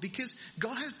world with, because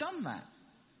God has done that.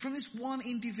 From this one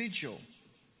individual,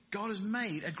 God has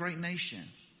made a great nation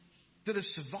that has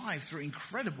survived through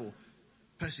incredible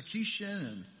persecution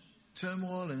and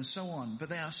turmoil and so on. But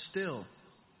they are still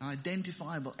an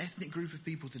identifiable ethnic group of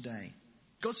people today.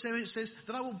 God says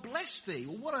that I will bless thee.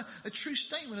 Well, what a true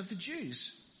statement of the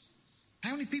Jews.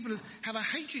 How many people have had a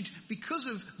hatred because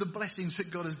of the blessings that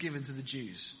God has given to the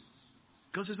Jews?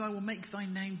 God says, I will make thy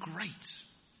name great.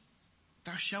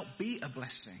 Thou shalt be a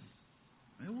blessing.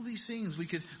 All these things, we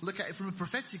could look at it from a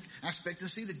prophetic aspect and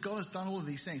see that God has done all of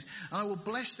these things. And I will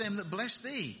bless them that bless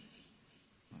thee.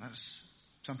 Well, that's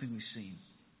something we've seen.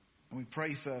 And we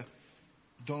pray for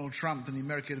Donald Trump and the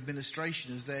American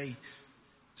administration as they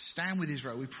stand with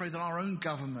Israel. We pray that our own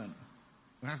government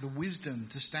will have the wisdom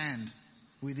to stand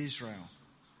with Israel,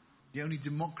 the only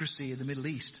democracy in the Middle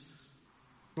East.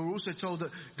 But we're also told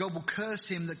that God will curse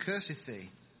him that curseth thee.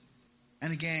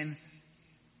 And again,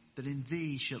 that in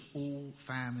thee shall all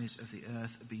families of the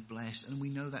earth be blessed. And we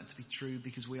know that to be true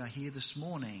because we are here this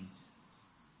morning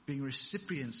being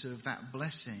recipients of that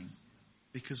blessing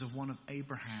because of one of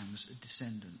Abraham's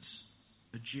descendants,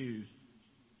 a Jew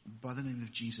by the name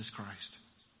of Jesus Christ,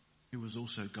 who was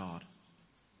also God.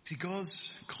 See,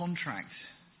 God's contract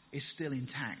is still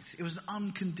intact. It was an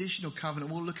unconditional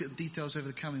covenant. We'll look at details over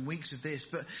the coming weeks of this.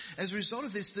 But as a result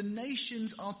of this, the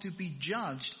nations are to be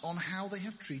judged on how they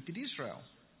have treated Israel.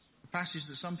 The passage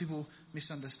that some people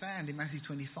misunderstand in Matthew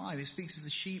 25, it speaks of the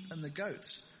sheep and the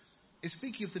goats. It's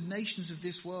speaking of the nations of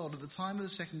this world at the time of the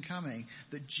second coming,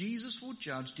 that Jesus will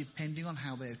judge depending on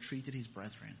how they have treated his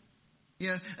brethren.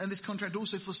 And this contract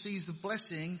also foresees the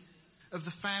blessing of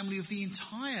the family of the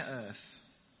entire earth.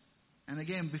 And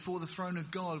again, before the throne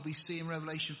of God, we see in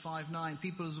Revelation 5:9,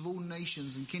 peoples of all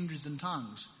nations and kindreds and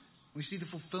tongues. We see the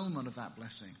fulfillment of that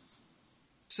blessing.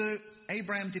 So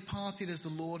Abraham departed as the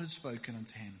Lord had spoken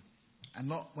unto him, and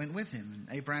Lot went with him.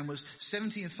 And Abraham was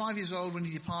 75 years old when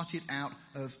he departed out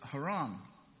of Haran.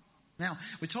 Now,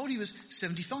 we're told he was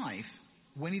 75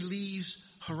 when he leaves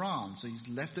Haran. So he's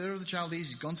left Ur of the Chaldees,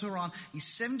 he's gone to Haran. He's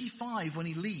 75 when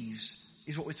he leaves,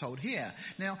 is what we're told here.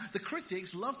 Now, the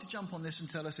critics love to jump on this and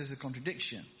tell us there's a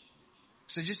contradiction.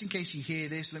 So just in case you hear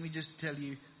this, let me just tell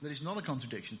you that it's not a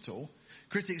contradiction at all.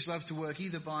 Critics love to work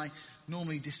either by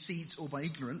normally deceit or by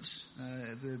ignorance.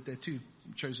 They're two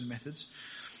chosen methods.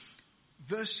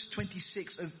 Verse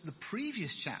 26 of the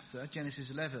previous chapter,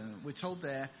 Genesis 11, we're told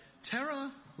there,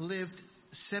 Terah lived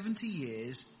 70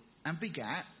 years and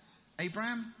begat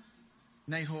Abraham,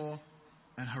 Nahor,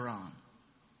 and Haran.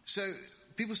 So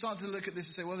people start to look at this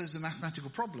and say, well, there's a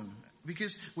mathematical problem.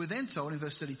 Because we're then told in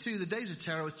verse 32, the days of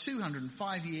Terah were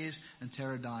 205 years and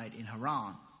Terah died in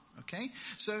Haran. Okay?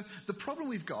 So the problem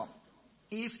we've got,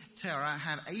 if Terah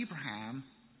had Abraham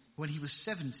when he was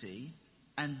 70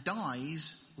 and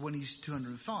dies when he's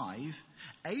 205,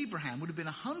 Abraham would have been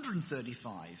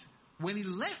 135 when he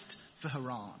left for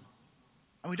Haran.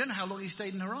 And we don't know how long he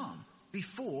stayed in Haran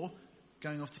before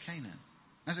going off to Canaan.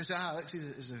 As I say, let's see,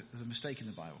 there's a mistake in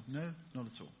the Bible. No, not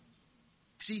at all.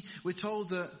 See, we're told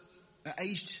that at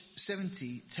aged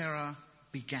 70, Terah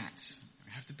begat.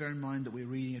 We have to bear in mind that we're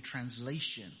reading a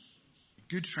translation,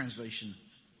 a good translation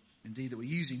indeed that we're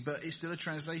using, but it's still a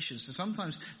translation. So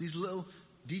sometimes these little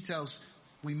details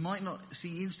we might not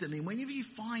see instantly. And whenever you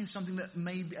find something that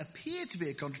may appear to be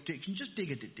a contradiction, just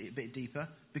dig a bit deeper,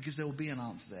 because there will be an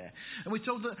answer there. And we're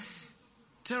told that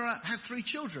Terah had 3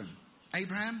 children,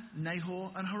 Abraham,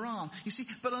 Nahor, and Haran. You see,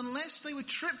 but unless they were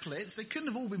triplets, they couldn't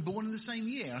have all been born in the same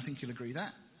year. I think you'll agree with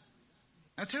that.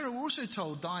 Now, Terah, we're also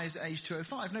told, dies at age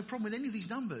 205. No problem with any of these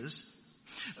numbers.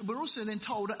 We're also then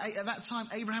told at that time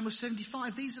Abraham was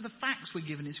 75. These are the facts we're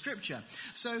given in Scripture.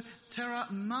 So Terah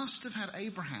must have had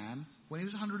Abraham when he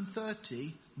was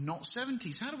 130, not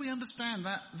 70. So how do we understand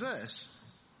that verse?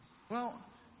 Well,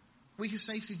 we can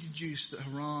safely deduce that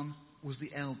Haran was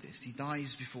the eldest. He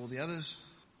dies before the others,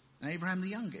 and Abraham the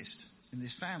youngest in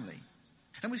this family.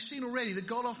 And we've seen already that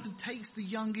God often takes the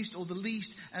youngest or the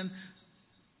least and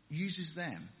uses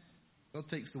them. God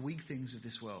takes the weak things of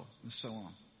this world and so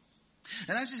on.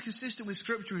 And as is consistent with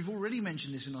Scripture, we've already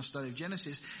mentioned this in our study of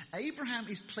Genesis, Abraham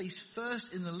is placed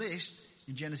first in the list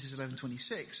in Genesis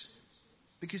 11:26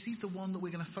 because he's the one that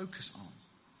we're going to focus on.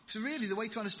 So really the way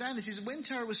to understand this is when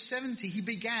Terah was 70, he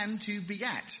began to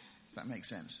begat, if that makes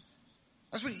sense.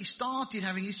 That's when he started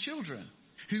having his children,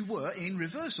 who were in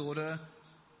reverse order,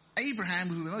 Abraham,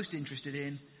 who we're most interested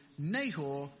in,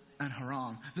 Nahor, and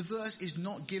Haran. The verse is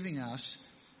not giving us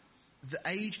the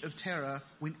age of Terah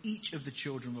when each of the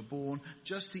children were born,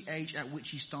 just the age at which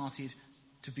he started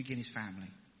to begin his family.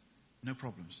 No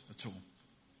problems at all.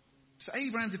 So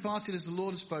Abraham departed as the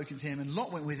Lord had spoken to him, and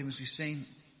Lot went with him, as we've seen.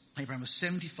 Abraham was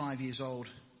 75 years old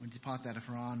when he departed out of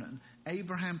Haran. And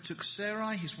Abraham took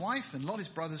Sarai, his wife, and Lot, his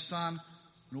brother's son,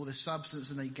 and all the substance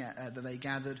that they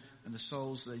gathered, and the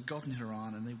souls that they'd gotten in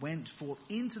Haran, and they went forth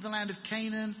into the land of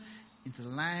Canaan. Into the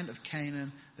land of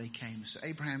Canaan they came. So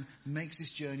Abraham makes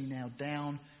this journey now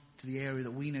down to the area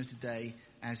that we know today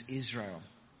as Israel.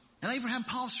 And Abraham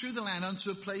passed through the land unto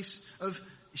a place of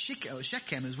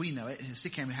Shechem, as we know it.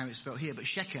 Shechem, how it's spelled here, but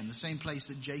Shechem, the same place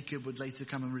that Jacob would later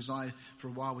come and reside for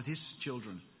a while with his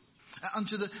children.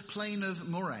 Unto the plain of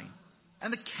Moreh.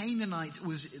 And the Canaanite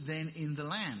was then in the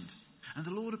land. And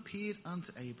the Lord appeared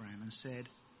unto Abraham and said,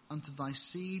 Unto thy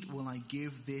seed will I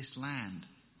give this land.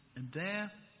 And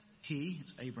there he,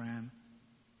 Abraham,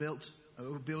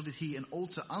 builded he an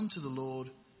altar unto the Lord,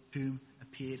 whom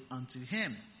appeared unto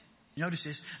him. Notice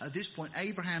this, at this point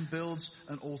Abraham builds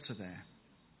an altar there.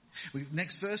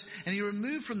 Next verse, and he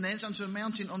removed from thence unto a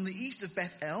mountain on the east of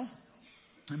Bethel,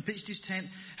 and pitched his tent,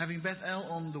 having Bethel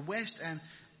on the west and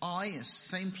Ai,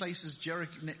 same place as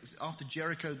Jericho, after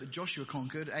Jericho that Joshua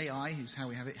conquered. Ai is how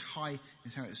we have it. Hai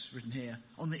is how it's written here.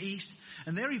 On the east.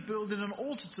 And there he builded an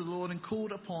altar to the Lord and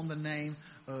called upon the name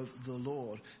of the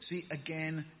Lord. See,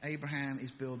 again, Abraham is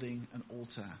building an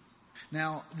altar.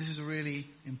 Now, this is a really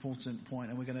important point,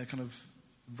 and we're going to kind of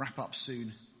wrap up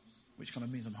soon, which kind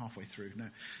of means I'm halfway through.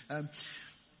 No.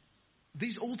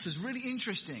 These altars, really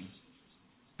interesting,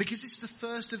 because it's the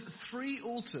first of 3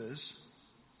 altars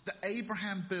that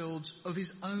Abraham builds of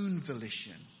his own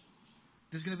volition.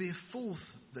 There's going to be a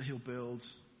 4th that he'll build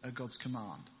at God's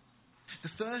command. The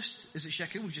first is at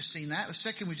Shechem, we've just seen that. The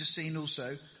second we've just seen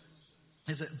also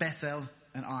is at Bethel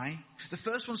and Ai. The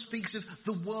first one speaks of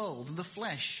the world and the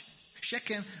flesh.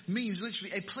 Shechem means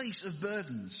literally a place of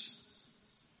burdens.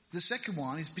 The second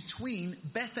one is between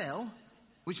Bethel,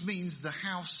 which means the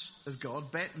house of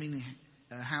God. Bet meaning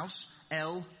house.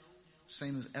 El,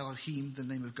 same as Elohim, the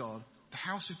name of God. The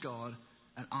house of God,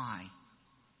 and Ai.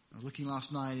 I was looking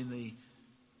last night in the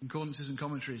concordances and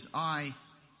commentaries. Ai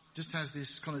just has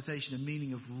this connotation and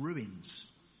meaning of ruins.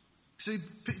 So he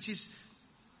pitches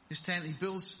his tent, he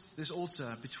builds this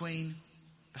altar between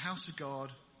the house of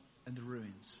God and the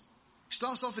ruins. He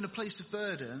starts off in a place of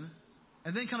burden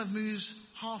and then kind of moves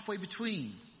halfway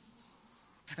between.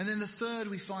 And then the third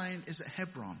we find is at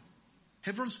Hebron.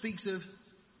 Hebron speaks of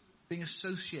being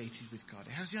associated with God.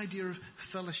 It has the idea of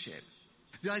fellowship.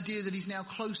 The idea that he's now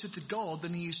closer to God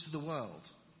than he is to the world.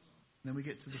 And then we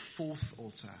get to the 4th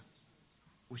altar,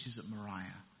 which is at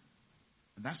Moriah.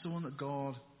 And that's the one that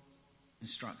God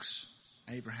instructs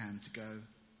Abraham to go,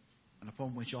 and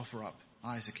upon which offer up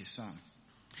Isaac his son.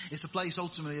 It's a place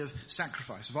ultimately of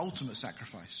sacrifice, of ultimate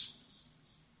sacrifice.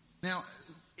 Now,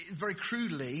 very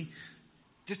crudely,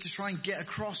 just to try and get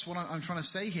across what I'm trying to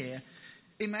say here,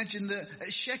 imagine that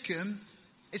at Shechem,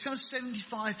 it's kind of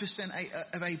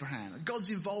 75% of Abraham. God's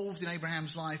involved in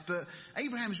Abraham's life, but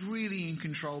Abraham's really in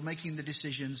control, making the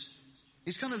decisions.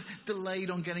 He's kind of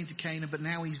delayed on getting to Canaan, but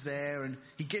now he's there and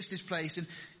he gets this place and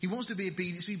he wants to be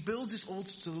obedient. So he builds this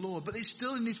altar to the Lord, but it's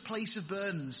still in this place of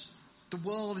burdens. The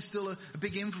world is still a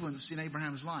big influence in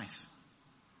Abraham's life.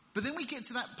 But then we get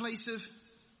to that place of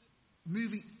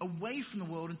moving away from the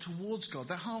world and towards God,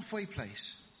 that halfway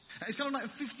place. It's kind of like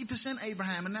 50%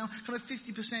 Abraham and now kind of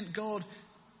 50% God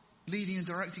leading and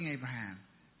directing Abraham.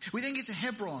 We then get to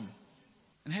Hebron.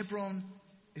 And Hebron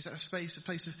is that space, a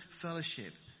place of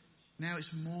fellowship. Now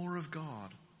it's more of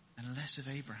God and less of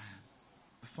Abraham.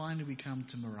 But finally we come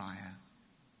to Moriah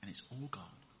and it's all God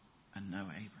and no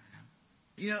Abraham.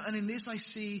 You know, and in this I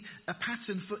see a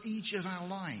pattern for each of our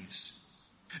lives.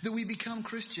 That we become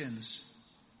Christians.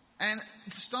 And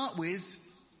to start with,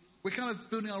 we're kind of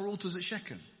building our altars at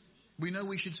Shechem. We know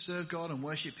we should serve God and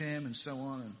worship him and so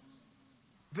on.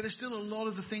 But there's still a lot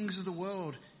of the things of the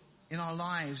world in our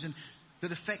lives and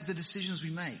that affect the decisions we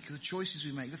make, the choices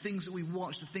we make, the things that we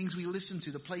watch, the things we listen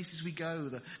to, the places we go,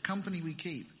 the company we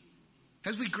keep.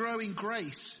 As we grow in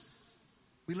grace,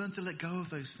 we learn to let go of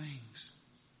those things.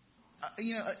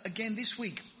 Again, this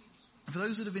week, for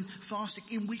those that have been fasting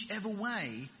in whichever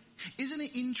way, isn't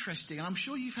it interesting? And I'm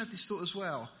sure you've had this thought as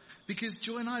well. Because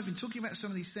Joy and I have been talking about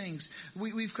some of these things.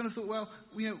 We've kind of thought, well,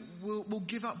 we'll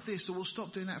give up this or we'll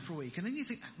stop doing that for a week. And then you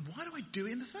think, why do I do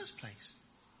it in the first place?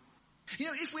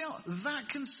 If we are that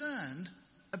concerned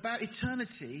about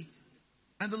eternity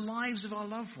and the lives of our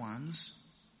loved ones,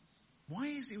 why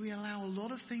is it we allow a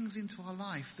lot of things into our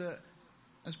life that,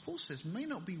 as Paul says, may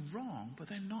not be wrong, but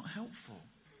they're not helpful?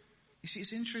 You see,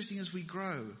 it's interesting as we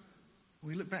grow.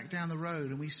 We look back down the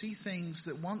road and we see things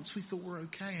that once we thought were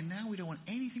okay and now we don't want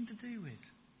anything to do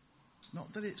with. It's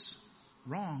not that it's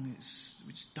wrong,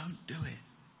 we just don't do it.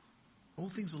 All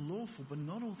things are lawful, but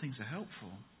not all things are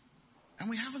helpful.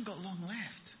 And we haven't got long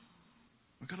left.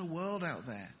 We've got a world out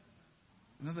there.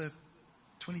 Another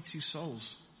 22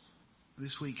 souls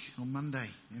this week on Monday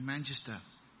in Manchester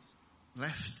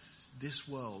left this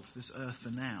world, this earth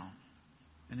for now,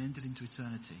 and entered into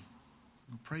eternity.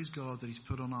 And praise God that he's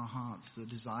put on our hearts the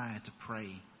desire to pray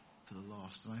for the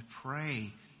lost. And I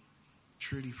pray,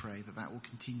 truly pray, that will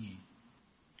continue.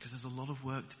 Because there's a lot of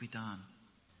work to be done.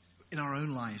 In our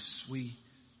own lives, we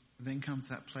then come to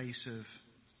that place of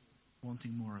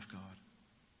wanting more of God.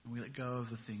 And we let go of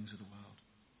the things of the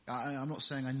world. I'm not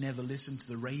saying I never listen to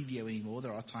the radio anymore.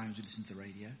 There are times we listen to the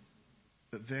radio.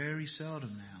 But very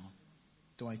seldom now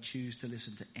do I choose to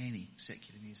listen to any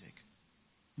secular music.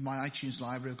 In my iTunes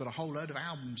library, I've got a whole load of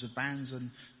albums of bands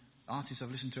and artists I've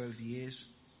listened to over the years.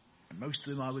 And most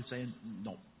of them I would say are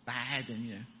not bad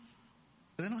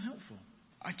but they're not helpful.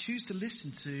 I choose to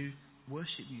listen to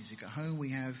worship music. At home we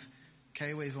have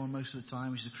K-Wave on most of the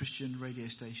time, which is a Christian radio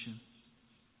station.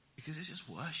 Because it's just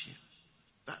worship.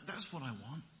 That's what I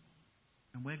want.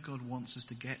 And where God wants us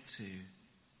to get to,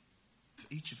 for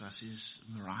each of us, is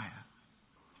Moriah.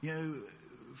 You know,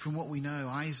 from what we know,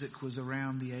 Isaac was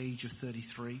around the age of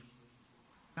 33.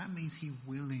 That means he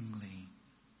willingly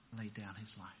laid down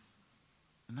his life.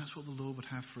 And that's what the Lord would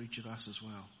have for each of us as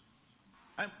well.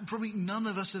 And probably none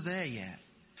of us are there yet,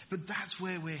 but that's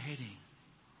where we're heading.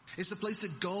 It's the place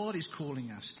that God is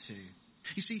calling us to.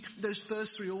 You see, those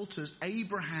first 3 altars,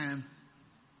 Abraham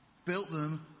built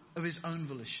them of his own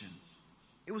volition.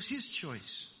 It was his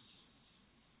choice.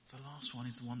 The last one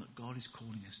is the one that God is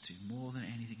calling us to more than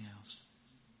anything else.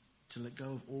 To let go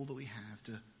of all that we have,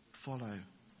 to follow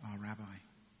our rabbi.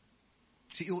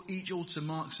 See, each altar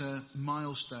marks a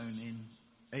milestone in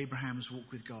Abraham's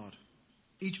walk with God.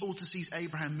 Each altar sees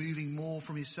Abraham moving more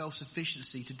from his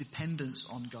self-sufficiency to dependence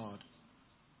on God.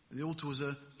 The altar was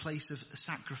a place of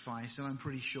sacrifice, and I'm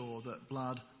pretty sure that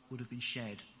blood would have been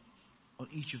shed on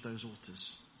each of those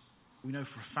altars. We know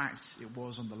for a fact it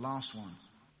was on the last one.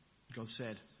 God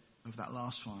said of that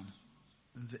last one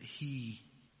that he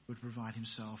would provide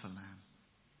himself a lamb.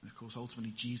 And of course,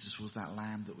 ultimately, Jesus was that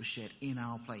lamb that was shed in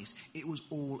our place. It was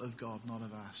all of God, not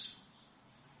of us.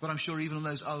 But I'm sure even on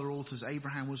those other altars,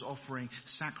 Abraham was offering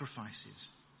sacrifices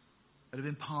that had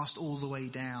been passed all the way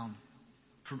down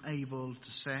from Abel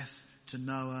to Seth to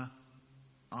Noah.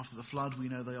 After the flood, we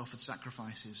know they offered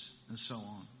sacrifices and so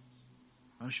on.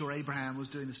 I'm sure Abraham was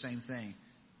doing the same thing,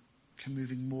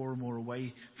 moving more and more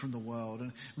away from the world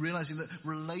and realizing that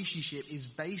relationship is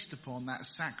based upon that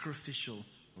sacrificial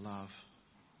love.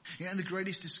 Yeah, and the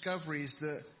greatest discovery is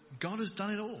that God has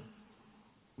done it all.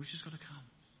 We've just got to come.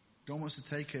 God wants to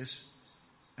take us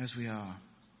as we are.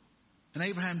 And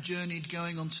Abraham journeyed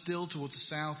going on still towards the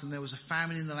south, and there was a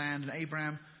famine in the land, and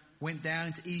Abraham went down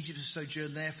into Egypt to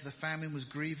sojourn there, for the famine was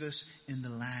grievous in the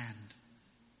land.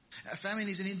 A famine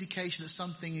is an indication that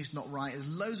something is not right. There's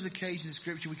loads of occasions in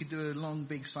Scripture. We could do a long,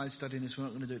 big side study on this. We're not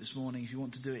going to do it this morning. If you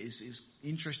want to do it, it's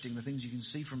interesting, the things you can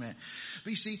see from it. But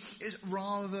you see, it's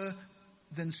rather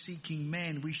than seeking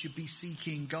men, we should be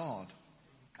seeking God.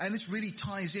 And this really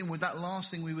ties in with that last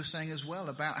thing we were saying as well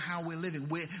about how we're living,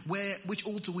 which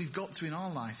altar we've got to in our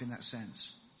life in that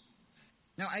sense.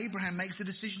 Now, Abraham makes the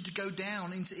decision to go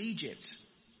down into Egypt.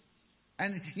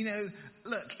 And, you know,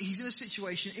 look, he's in a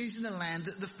situation, he's in a land,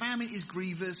 the famine is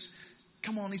grievous.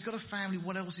 Come on, he's got a family,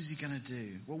 what else is he going to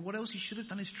do? Well, what else he should have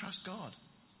done is trust God.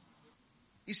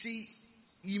 You see,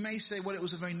 you may say, well, it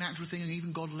was a very natural thing and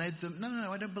even God led them.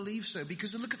 No, I don't believe so.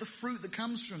 Because look at the fruit that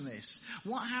comes from this.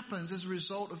 What happens as a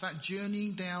result of that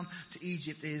journeying down to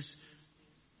Egypt is,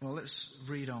 well, let's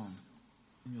read on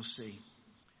and you'll see.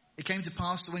 It came to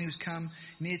pass that when he was come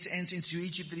near to enter into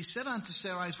Egypt, that he said unto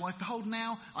Sarai his wife, Behold,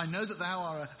 now I know that thou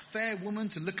art a fair woman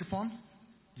to look upon.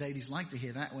 Ladies like to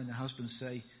hear that when their husbands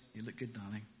say, you look good,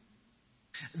 darling.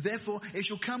 Therefore it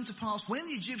shall come to pass when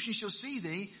the Egyptians shall see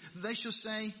thee, that they shall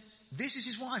say, This is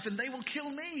his wife, and they will kill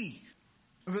me,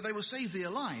 but they will save thee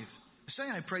alive. Say,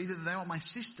 I pray, that thou art my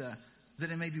sister,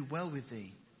 that it may be well with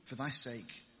thee, for thy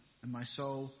sake, and my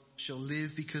soul shall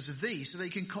live because of thee. So they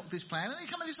concoct this plan, and they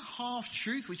come up with this half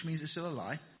truth, which means it's still a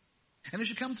lie. And it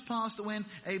shall come to pass that when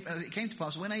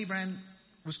Abraham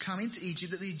was come into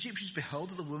Egypt, that the Egyptians behold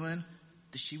that the woman,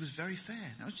 that she was very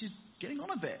fair. Now she's getting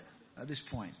on a bit at this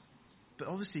point, but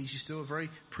obviously she's still a very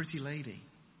pretty lady.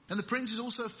 And the princes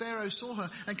also of Pharaoh saw her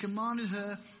and commended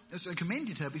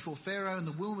her before Pharaoh, and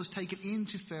the woman was taken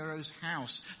into Pharaoh's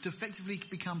house to effectively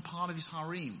become part of his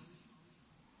harem.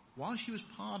 While she was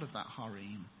part of that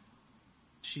harem,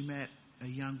 she met a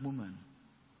young woman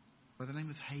by the name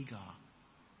of Hagar.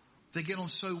 They get on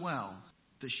so well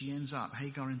that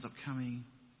Hagar ends up coming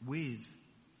with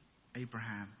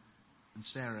Abraham and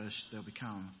Sarah, they'll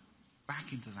become,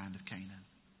 back into the land of Canaan.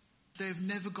 They have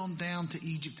never gone down to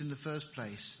Egypt in the first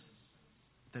place.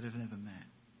 They'd have never met.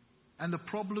 And the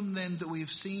problem then that we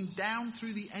have seen down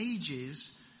through the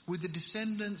ages with the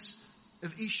descendants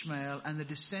of Ishmael and the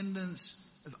descendants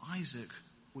of Isaac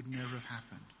would never have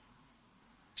happened.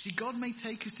 See, God may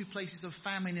take us to places of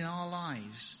famine in our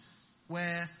lives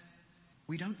where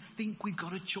we don't think we've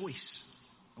got a choice.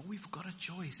 Oh, we've got a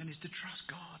choice, and it's to trust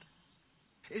God.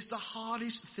 It's the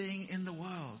hardest thing in the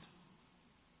world.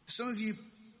 Some of you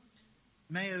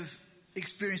may have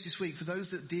experienced this week, for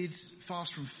those that did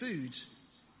fast from food,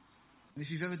 and if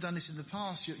you've ever done this in the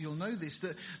past, you'll know this,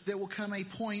 that there will come a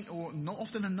point, or not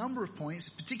often a number of points,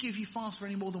 particularly if you fast for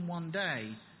any more than one day,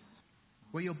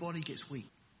 where your body gets weak.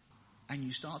 And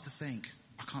you start to think,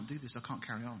 I can't do this, I can't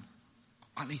carry on.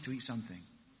 I need to eat something.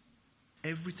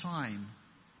 Every time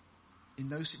in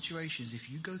those situations, if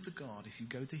you go to God, if you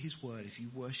go to His Word, if you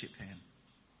worship Him,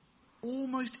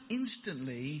 almost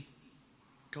instantly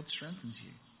God strengthens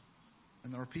you.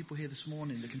 And there are people here this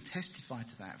morning that can testify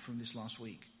to that from this last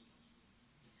week.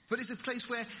 But it's a place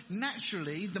where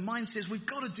naturally the mind says, we've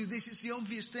got to do this. It's the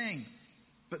obvious thing.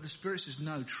 But the Spirit says,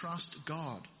 no, trust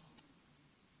God.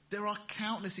 There are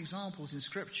countless examples in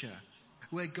Scripture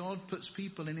where God puts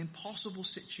people in impossible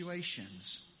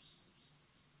situations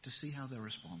to see how they'll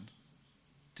respond,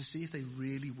 to see if they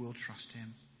really will trust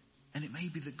him. And it may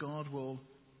be that God will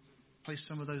place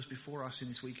some of those before us in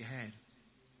this week ahead,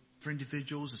 for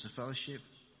individuals as a fellowship,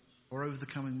 or over the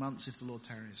coming months if the Lord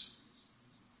tarries.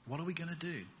 What are we going to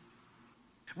do?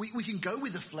 We can go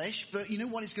with the flesh, but you know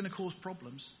what? It's going to cause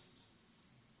problems.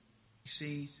 You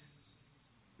see,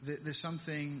 there's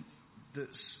something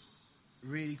that's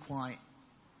really quite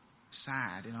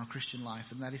sad in our Christian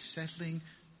life, and that is settling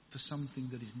for something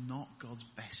that is not God's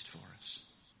best for us.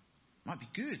 It might be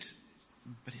good,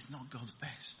 but it's not God's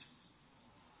best.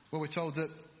 Well, we're told that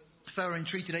Pharaoh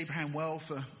treated Abraham well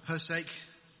for her sake.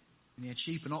 And he had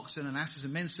sheep and oxen and asses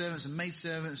and men servants and maid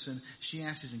servants and she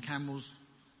asses and camels.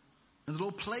 And the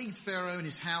Lord plagued Pharaoh and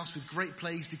his house with great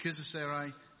plagues because of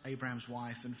Sarai, Abraham's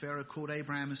wife. And Pharaoh called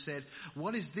Abraham and said,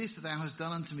 what is this that thou hast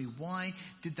done unto me? Why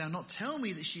did thou not tell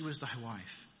me that she was thy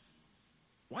wife?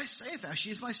 Why sayest thou, she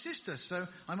is my sister? So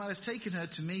I might have taken her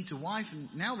to me to wife. And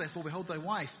now therefore, behold thy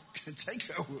wife. Take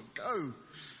her, go.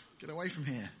 Get away from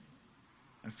here.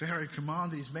 And Pharaoh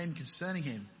commanded his men concerning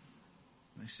him.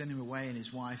 And they sent him away and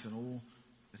his wife and all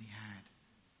that he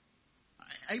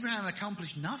had. Abraham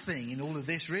accomplished nothing in all of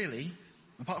this really,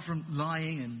 apart from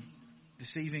lying and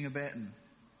deceiving a bit and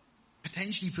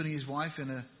potentially putting his wife in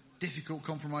a difficult,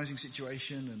 compromising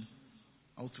situation and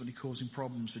ultimately causing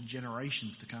problems for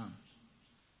generations to come.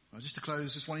 Well, just to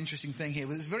close, just one interesting thing here.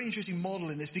 Well, there's a very interesting model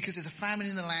in this because there's a famine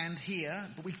in the land here,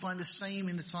 but we find the same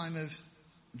in the time of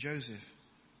Joseph.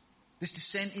 This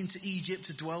descent into Egypt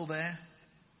to dwell there.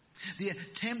 The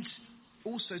attempt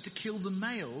also to kill the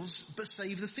males but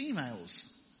save the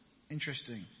females.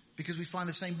 Interesting. Because we find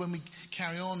the same when we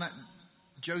carry on that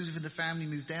Joseph and the family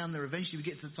move down there. Eventually we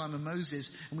get to the time of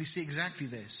Moses and we see exactly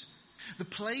this. The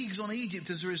plagues on Egypt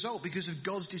as a result because of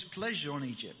God's displeasure on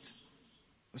Egypt.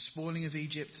 The spoiling of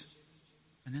Egypt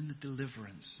and then the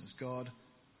deliverance as God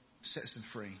sets them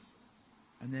free.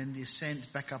 And then the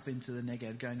ascent back up into the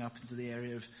Negev, going up into the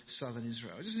area of southern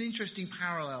Israel. Just an interesting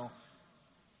parallel,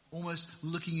 almost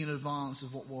looking in advance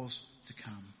of what was to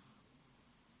come.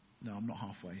 No, I'm not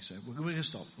halfway, so we're going to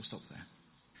stop. We'll stop there.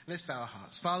 Let's bow our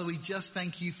hearts. Father, we just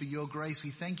thank you for your grace.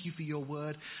 We thank you for your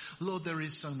word. Lord, there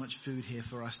is so much food here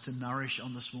for us to nourish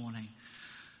on this morning.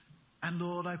 And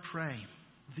Lord, I pray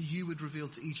that you would reveal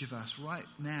to each of us right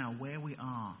now where we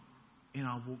are in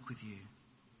our walk with you.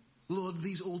 Lord,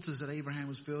 these altars that Abraham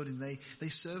was building, they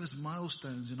serve as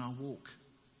milestones in our walk.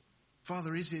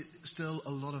 Father, is it still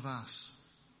a lot of us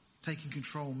taking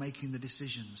control, making the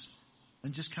decisions,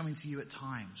 and just coming to you at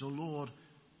times? Or Lord,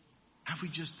 have we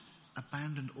just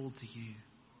abandoned all to you?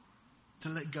 To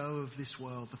let go of this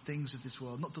world, the things of this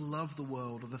world, not to love the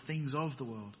world or the things of the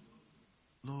world.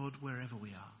 Lord, wherever we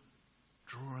are,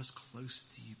 draw us close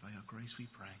to you by your grace, we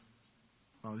pray.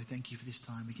 Father, we thank you for this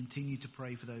time. We continue to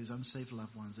pray for those unsaved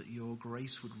loved ones, that your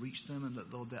grace would reach them and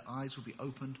that, Lord, their eyes would be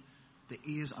opened, their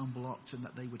ears unblocked, and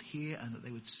that they would hear and that they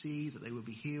would see, that they would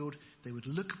be healed, they would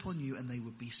look upon you and they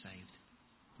would be saved.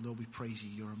 Lord, we praise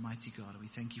you. You're a mighty God, and we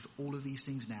thank you for all of these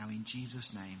things now in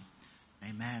Jesus' name.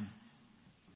 Amen.